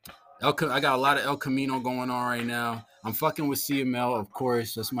 I got a lot of El Camino going on right now. I'm fucking with CML, of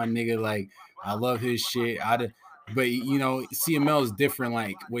course. That's my nigga. Like, I love his shit. But you know, CML is different.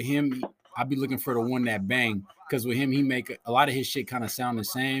 Like with him, I be looking for the one that bang. Because with him, he make a lot of his shit kind of sound the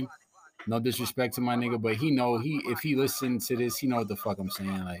same. No disrespect to my nigga, but if he listens to this, he know what the fuck I'm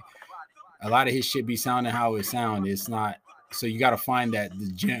saying. Like a lot of his shit be sounding how it sound. It's not. So you got to find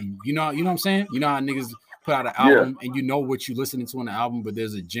the gem. You know what I'm saying? You know how niggas put out an album and you know what you listening to on the album, but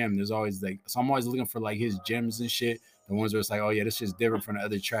there's a gem. There's always like, so I'm always looking for like his gems and shit. The ones where it's like, oh yeah, this shit's different from the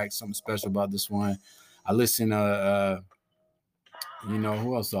other tracks. Something special about this one. I listen to, you know,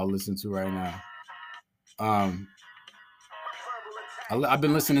 who else do I listen to right now? I've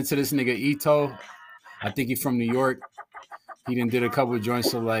been listening to this nigga Ito. I think he's from New York. He done did a couple of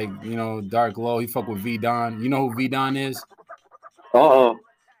joints of like, you know, Dark Low. He fuck with V Don. You know who V Don is?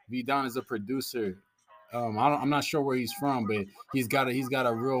 V Don is a producer. I'm not sure where he's from, but he's got a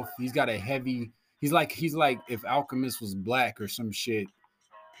heavy. He's like if Alchemist was black or some shit.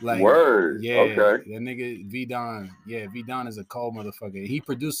 Like, word. Yeah, okay. That nigga V Don. Yeah, V Don is a cold motherfucker. He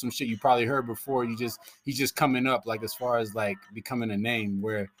produced some shit you probably heard before. He's just coming up, like as far as like becoming a name,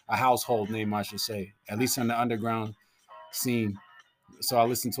 where a household name, I should say, at least in the underground scene. So I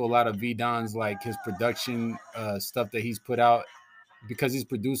listen to a lot of V Don's like his production stuff that he's put out because he's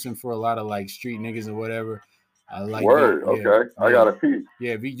producing for a lot of like street niggas or whatever. I like Word. V. Yeah, Okay, I yeah, got a piece.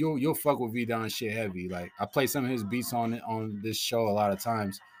 yeah. V, you'll fuck with V Don shit heavy. Like I play some of his beats on this show a lot of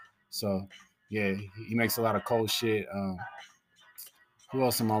times. So yeah, he makes a lot of cold shit. Who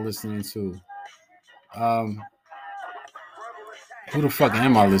else am I listening to? Who the fuck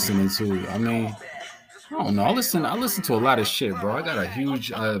am I listening to? I mean, I don't know. I listen to a lot of shit, bro. I got a huge,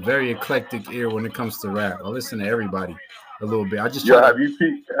 very eclectic ear when it comes to rap. I listen to everybody a little bit. I just try Yeah, to.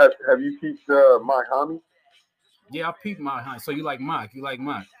 have you peeped my homie? Yeah, I peep my huh. So you like Mock? You like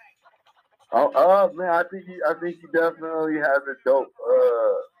Mock? Oh, man, I think he definitely has a dope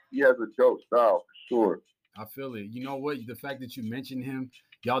he has a dope style for sure. I feel it. You know what? The fact that you mentioned him,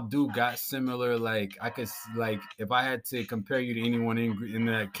 y'all do got similar. Like I could like if I had to compare you to anyone in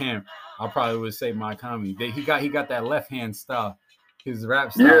that camp, I probably would say Mike Homie. He got that left hand style, his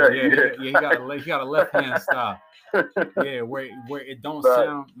rap style. Yeah, Yeah, he got a left hand style. Yeah, where it don't but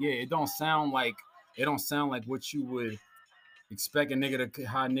sound. Yeah, it don't sound like what you would expect a nigga to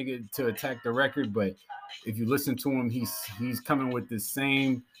how a nigga to attack the record. But if you listen to him, he's coming with the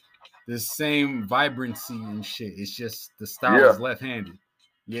same vibrancy and shit. It's just the style yeah, is left-handed.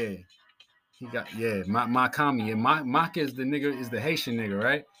 Yeah, he got my Kami and Mak is the nigga is the Haitian nigga,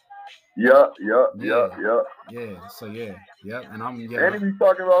 right? yeah, yeah, yeah, Yeah, yeah. yeah. So yep. And I'm And he be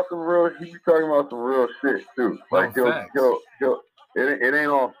talking about some real shit too. Like no facts. he'll it ain't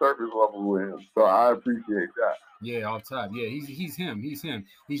on surface level with him. So I appreciate that. Yeah, off top. Yeah, he's him. He's him.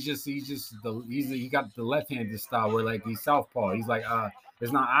 He got the left-handed style where like he's southpaw. He's like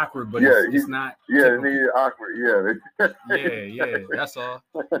it's not awkward, but Yeah, it's not yeah, typical. he awkward. Yeah, Yeah. That's all.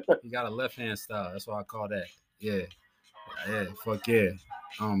 He got a left-hand style. That's why I call that. Yeah. Yeah, fuck yeah.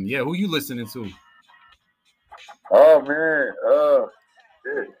 Yeah, who you listening to? Oh man,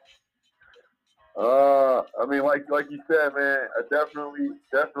 shit. I mean, like you said, man, I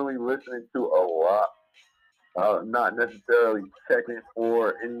definitely listening to a lot. Not necessarily checking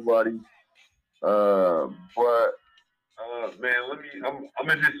for anybody. But man, I'm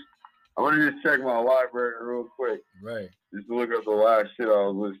gonna just check my library real quick, Right. just to look up the last shit I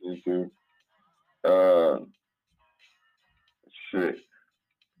was listening to. Shit,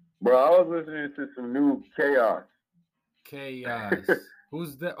 bro, I was listening to some new Chaos. Chaos.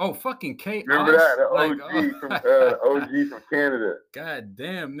 Who's that? Oh, fucking Chaos. Remember that? The Like, OG from OG from Canada. God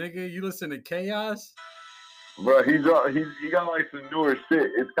damn, nigga, you listen to Chaos? Bro, he got like some newer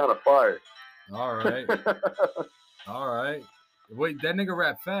shit. It's kind of fire. All right. All right. Wait, that nigga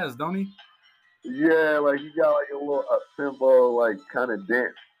rap fast, don't he? Yeah, like he got like a little up tempo, like kind of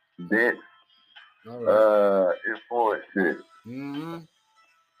dance, influence shit. Mm-hmm.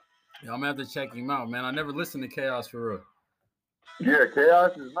 Yeah, I'm gonna have to check him out, man. I never listened to Chaos for real. Yeah,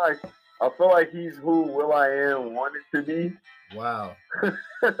 Chaos is nice. I feel like he's who Will I Am wanted to be. Wow.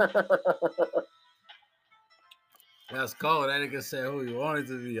 That's cold. That nigga said who he wanted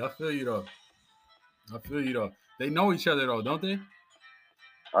to be. I feel you though. They know each other though, don't they?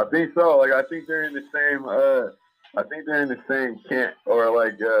 I think so. Like I think they're in the same. I think they're in the same camp or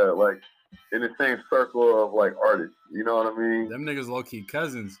like in the same circle of like artists. You know what I mean? Them niggas low key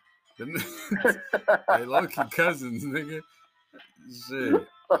cousins. They low key cousins, nigga. Shit.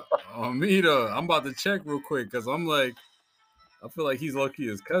 On me though, I'm about to check real quick because I'm like, I feel like he's low key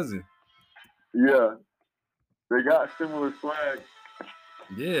his cousin. Yeah, they got similar swag.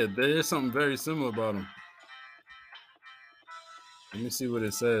 Yeah, there is something very similar about him. Let me see what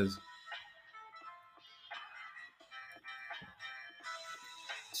it says.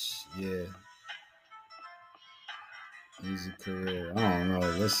 Yeah. Music career. I don't know.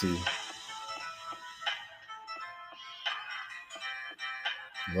 Let's see.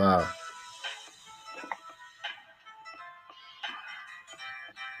 Wow.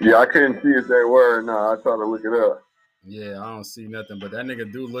 Yeah, I couldn't see if they were or not. I tried to look it up. Yeah, I don't see nothing, but that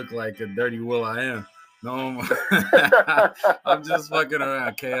nigga do look like a dirty Will I Am. No, I'm just fucking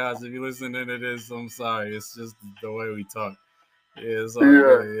around. Chaos. If you listening to this, I'm sorry. It's just the way we talk. Yeah, it's all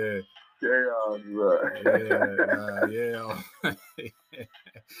good. Yeah. Chaos, right.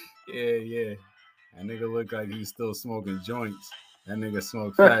 Yeah. That nigga look like he's still smoking joints. That nigga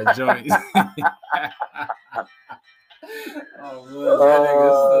smoke fat joints. Oh man, that nigga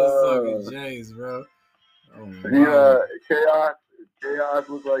still smoking James, bro. Oh my Chaos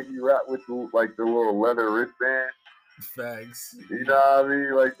looks like he rapped with the little leather wristband. Facts. You know what I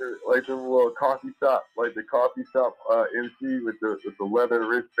mean? Like the little coffee shop, like the coffee shop MC with the leather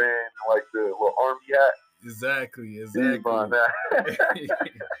wristband and like the little army hat. Exactly.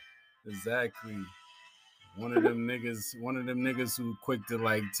 Exactly. One of them niggas who quick to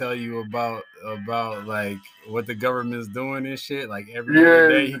like tell you about like what the government's doing and shit. Like every other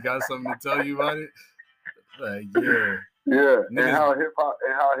day he got something to tell you about it. Like, yeah. Yeah, Niggas, and how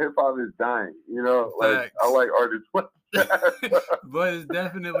hip hop is dying. You know, facts. like I like artists. But it's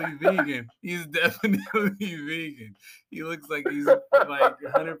definitely vegan. He's definitely vegan. He looks like he's like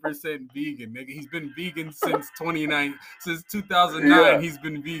 100% vegan, nigga. He's been vegan since 2009. Yeah. He's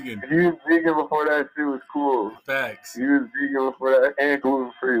been vegan. He was vegan before that shit was cool. Facts. He was vegan before that, and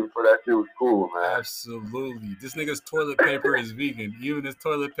gluten free before that shit was cool, man. Absolutely. This nigga's toilet paper is vegan. Even his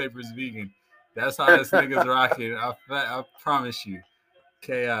toilet paper is vegan. That's how this nigga's rocking. I promise you.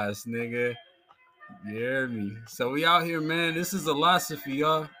 Chaos, nigga. You hear me? So we out here, man. This is philosophy,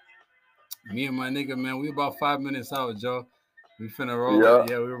 y'all. Me and my nigga, man, we about 5 minutes out, Joe. We finna roll it.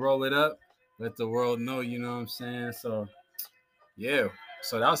 Yeah, we roll it up. Let the world know, you know what I'm saying? So, yeah.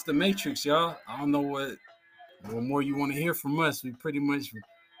 So that was the Matrix, y'all. I don't know what more you want to hear from us. We pretty much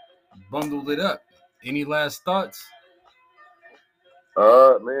bundled it up. Any last thoughts?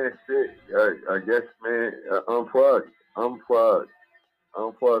 Man, shit. I guess, man, unplug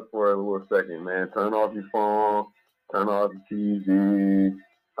for a little second, man. Turn off your phone, turn off your TV.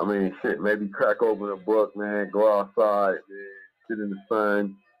 I mean, shit, maybe crack open a book, man. Go outside, man. Sit in the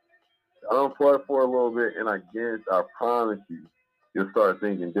sun. Unplug for a little bit, and I promise you, you'll start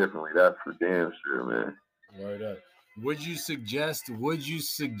thinking differently. That's for damn sure, man. Word up. Would you suggest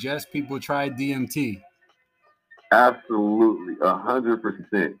people try DMT? Absolutely,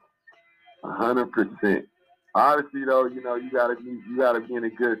 100%, 100%. Honestly, though, you know, you gotta be in a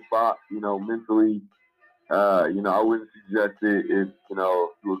good spot, you know, mentally. You know, I wouldn't suggest it if, you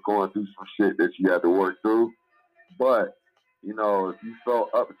know, you was going through some shit that you had to work through. But, you know, if you felt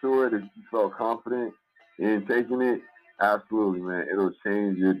up to it, if you felt confident in taking it, absolutely, man. It'll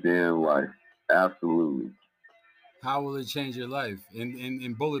change your damn life. Absolutely. How will it change your life?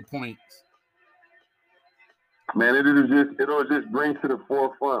 In bullet points. Man, it'll just bring to the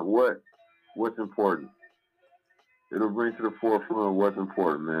forefront what's important. It'll bring to the forefront what's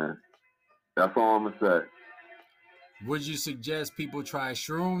important, man. That's all I'm gonna say. Would you suggest people try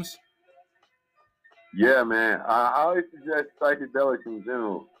shrooms? Yeah, man. I always suggest psychedelics in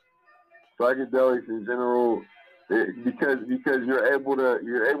general. Because you're able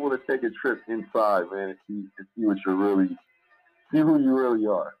to take a trip inside, man, and see what see who you really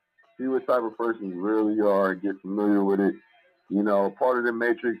are, see what type of person you really are, and get familiar with it. You know, part of the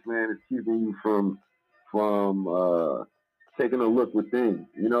matrix, man, is keeping you from taking a look within.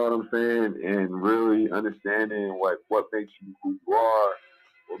 You know what I'm saying, and really understanding what makes you who you are,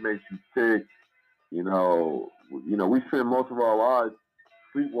 what makes you tick. You know, we spend most of our lives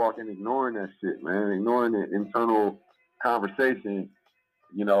sleepwalking, ignoring that shit, man, ignoring the internal conversation.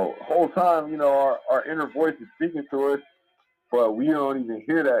 You know, whole time, you know, our inner voice is speaking to us, but we don't even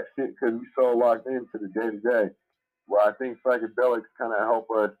hear that shit because we so locked into the day to day. Well, I think psychedelics kind of help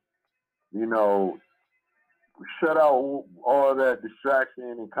us, you know, shut out all of that distraction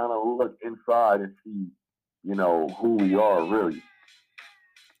and kind of look inside and see, you know, who we are really.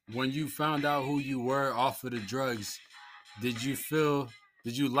 When you found out who you were off of the drugs, did you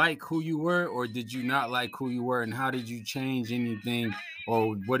like who you were, or did you not like who you were, and how did you change anything,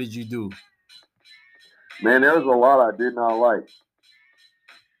 or what did you do? Man, there was a lot I did not like.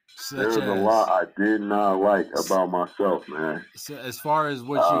 There was a lot I did not like about myself, man. So as far as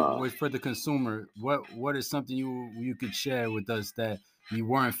what for the consumer, what is something you could share with us that you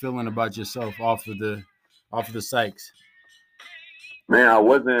weren't feeling about yourself off of the psychs? Man, I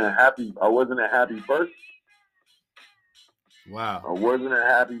wasn't a happy person. Wow. I wasn't a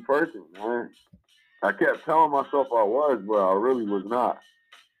happy person, man. I kept telling myself I was, but I really was not.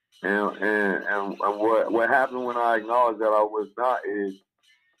 And what happened when I acknowledged that I was not is,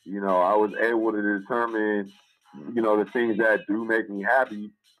 you know, I was able to determine, you know, the things that do make me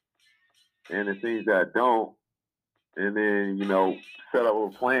happy and the things that don't, and then, you know, set up a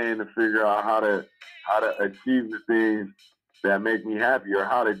plan to figure out how to achieve the things that make me happy, or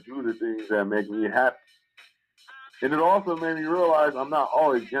how to do the things that make me happy. And it also made me realize I'm not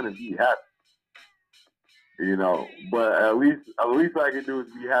always gonna be happy, you know. But at least I can do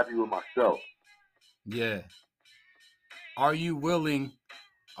is be happy with myself. Yeah. Are you willing?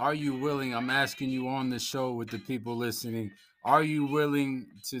 I'm asking you on the show with the people listening. Are you willing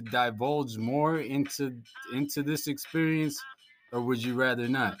to divulge more into this experience, or would you rather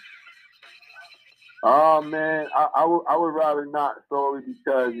not? Oh man, I would rather not, solely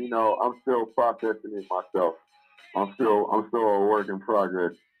because, you know, I'm still processing it myself. I'm still a work in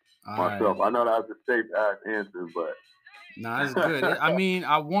progress myself. Right. I know that's a safe ass answer, but no, it's good. I mean,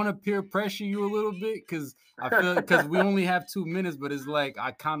 I want to peer pressure you a little bit because I feel because we only have 2 minutes, but it's like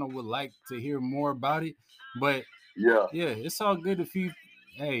I kind of would like to hear more about it. But yeah, it's all good if you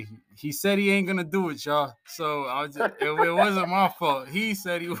Hey, he said he ain't gonna do it, y'all. So it wasn't my fault. He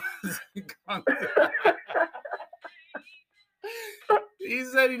said he wasn't gonna do it. He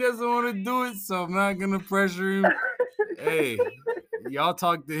said he doesn't want to do it, so I'm not gonna pressure him. Hey, y'all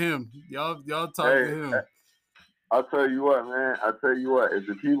talk to him. Y'all talk to him. I'll tell you what, man. I'll tell you what. If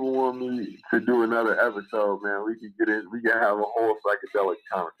the people want me to do another episode, man, we can get in. We can have a whole psychedelic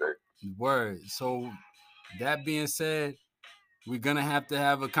conversation. Word. So that being said, we're gonna have to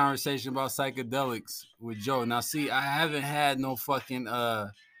have a conversation about psychedelics with Joe. Now, see, I haven't had no fucking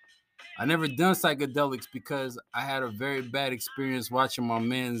I never done psychedelics because I had a very bad experience watching my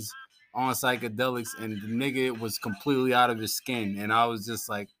men's on psychedelics, and the nigga was completely out of his skin, and I was just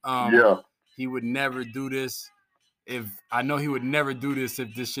like, he would never do this. If I know he would never do this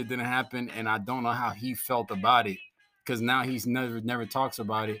if this shit didn't happen, and I don't know how he felt about it, because now he's never talks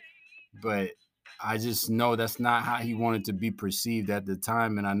about it, but I just know that's not how he wanted to be perceived at the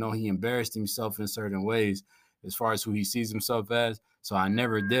time, and I know he embarrassed himself in certain ways as far as who he sees himself as, so I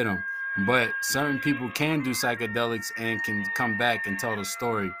never did them. But certain people can do psychedelics and can come back and tell the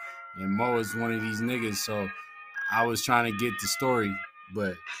story, and Mo is one of these niggas, so I was trying to get the story,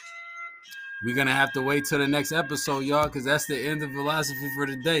 but we're gonna have to wait till the next episode, y'all, because that's the end of philosophy for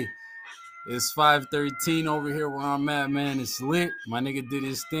the day. It's 5:13 over here where I'm at, man. It's lit. My nigga did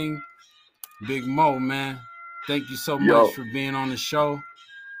his thing. Big Mo, man. Thank you so much for being on the show.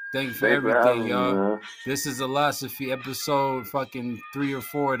 Thank you for everything, y'all. This is Philosophy, episode fucking 3 or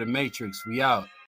 4 of The Matrix. We out.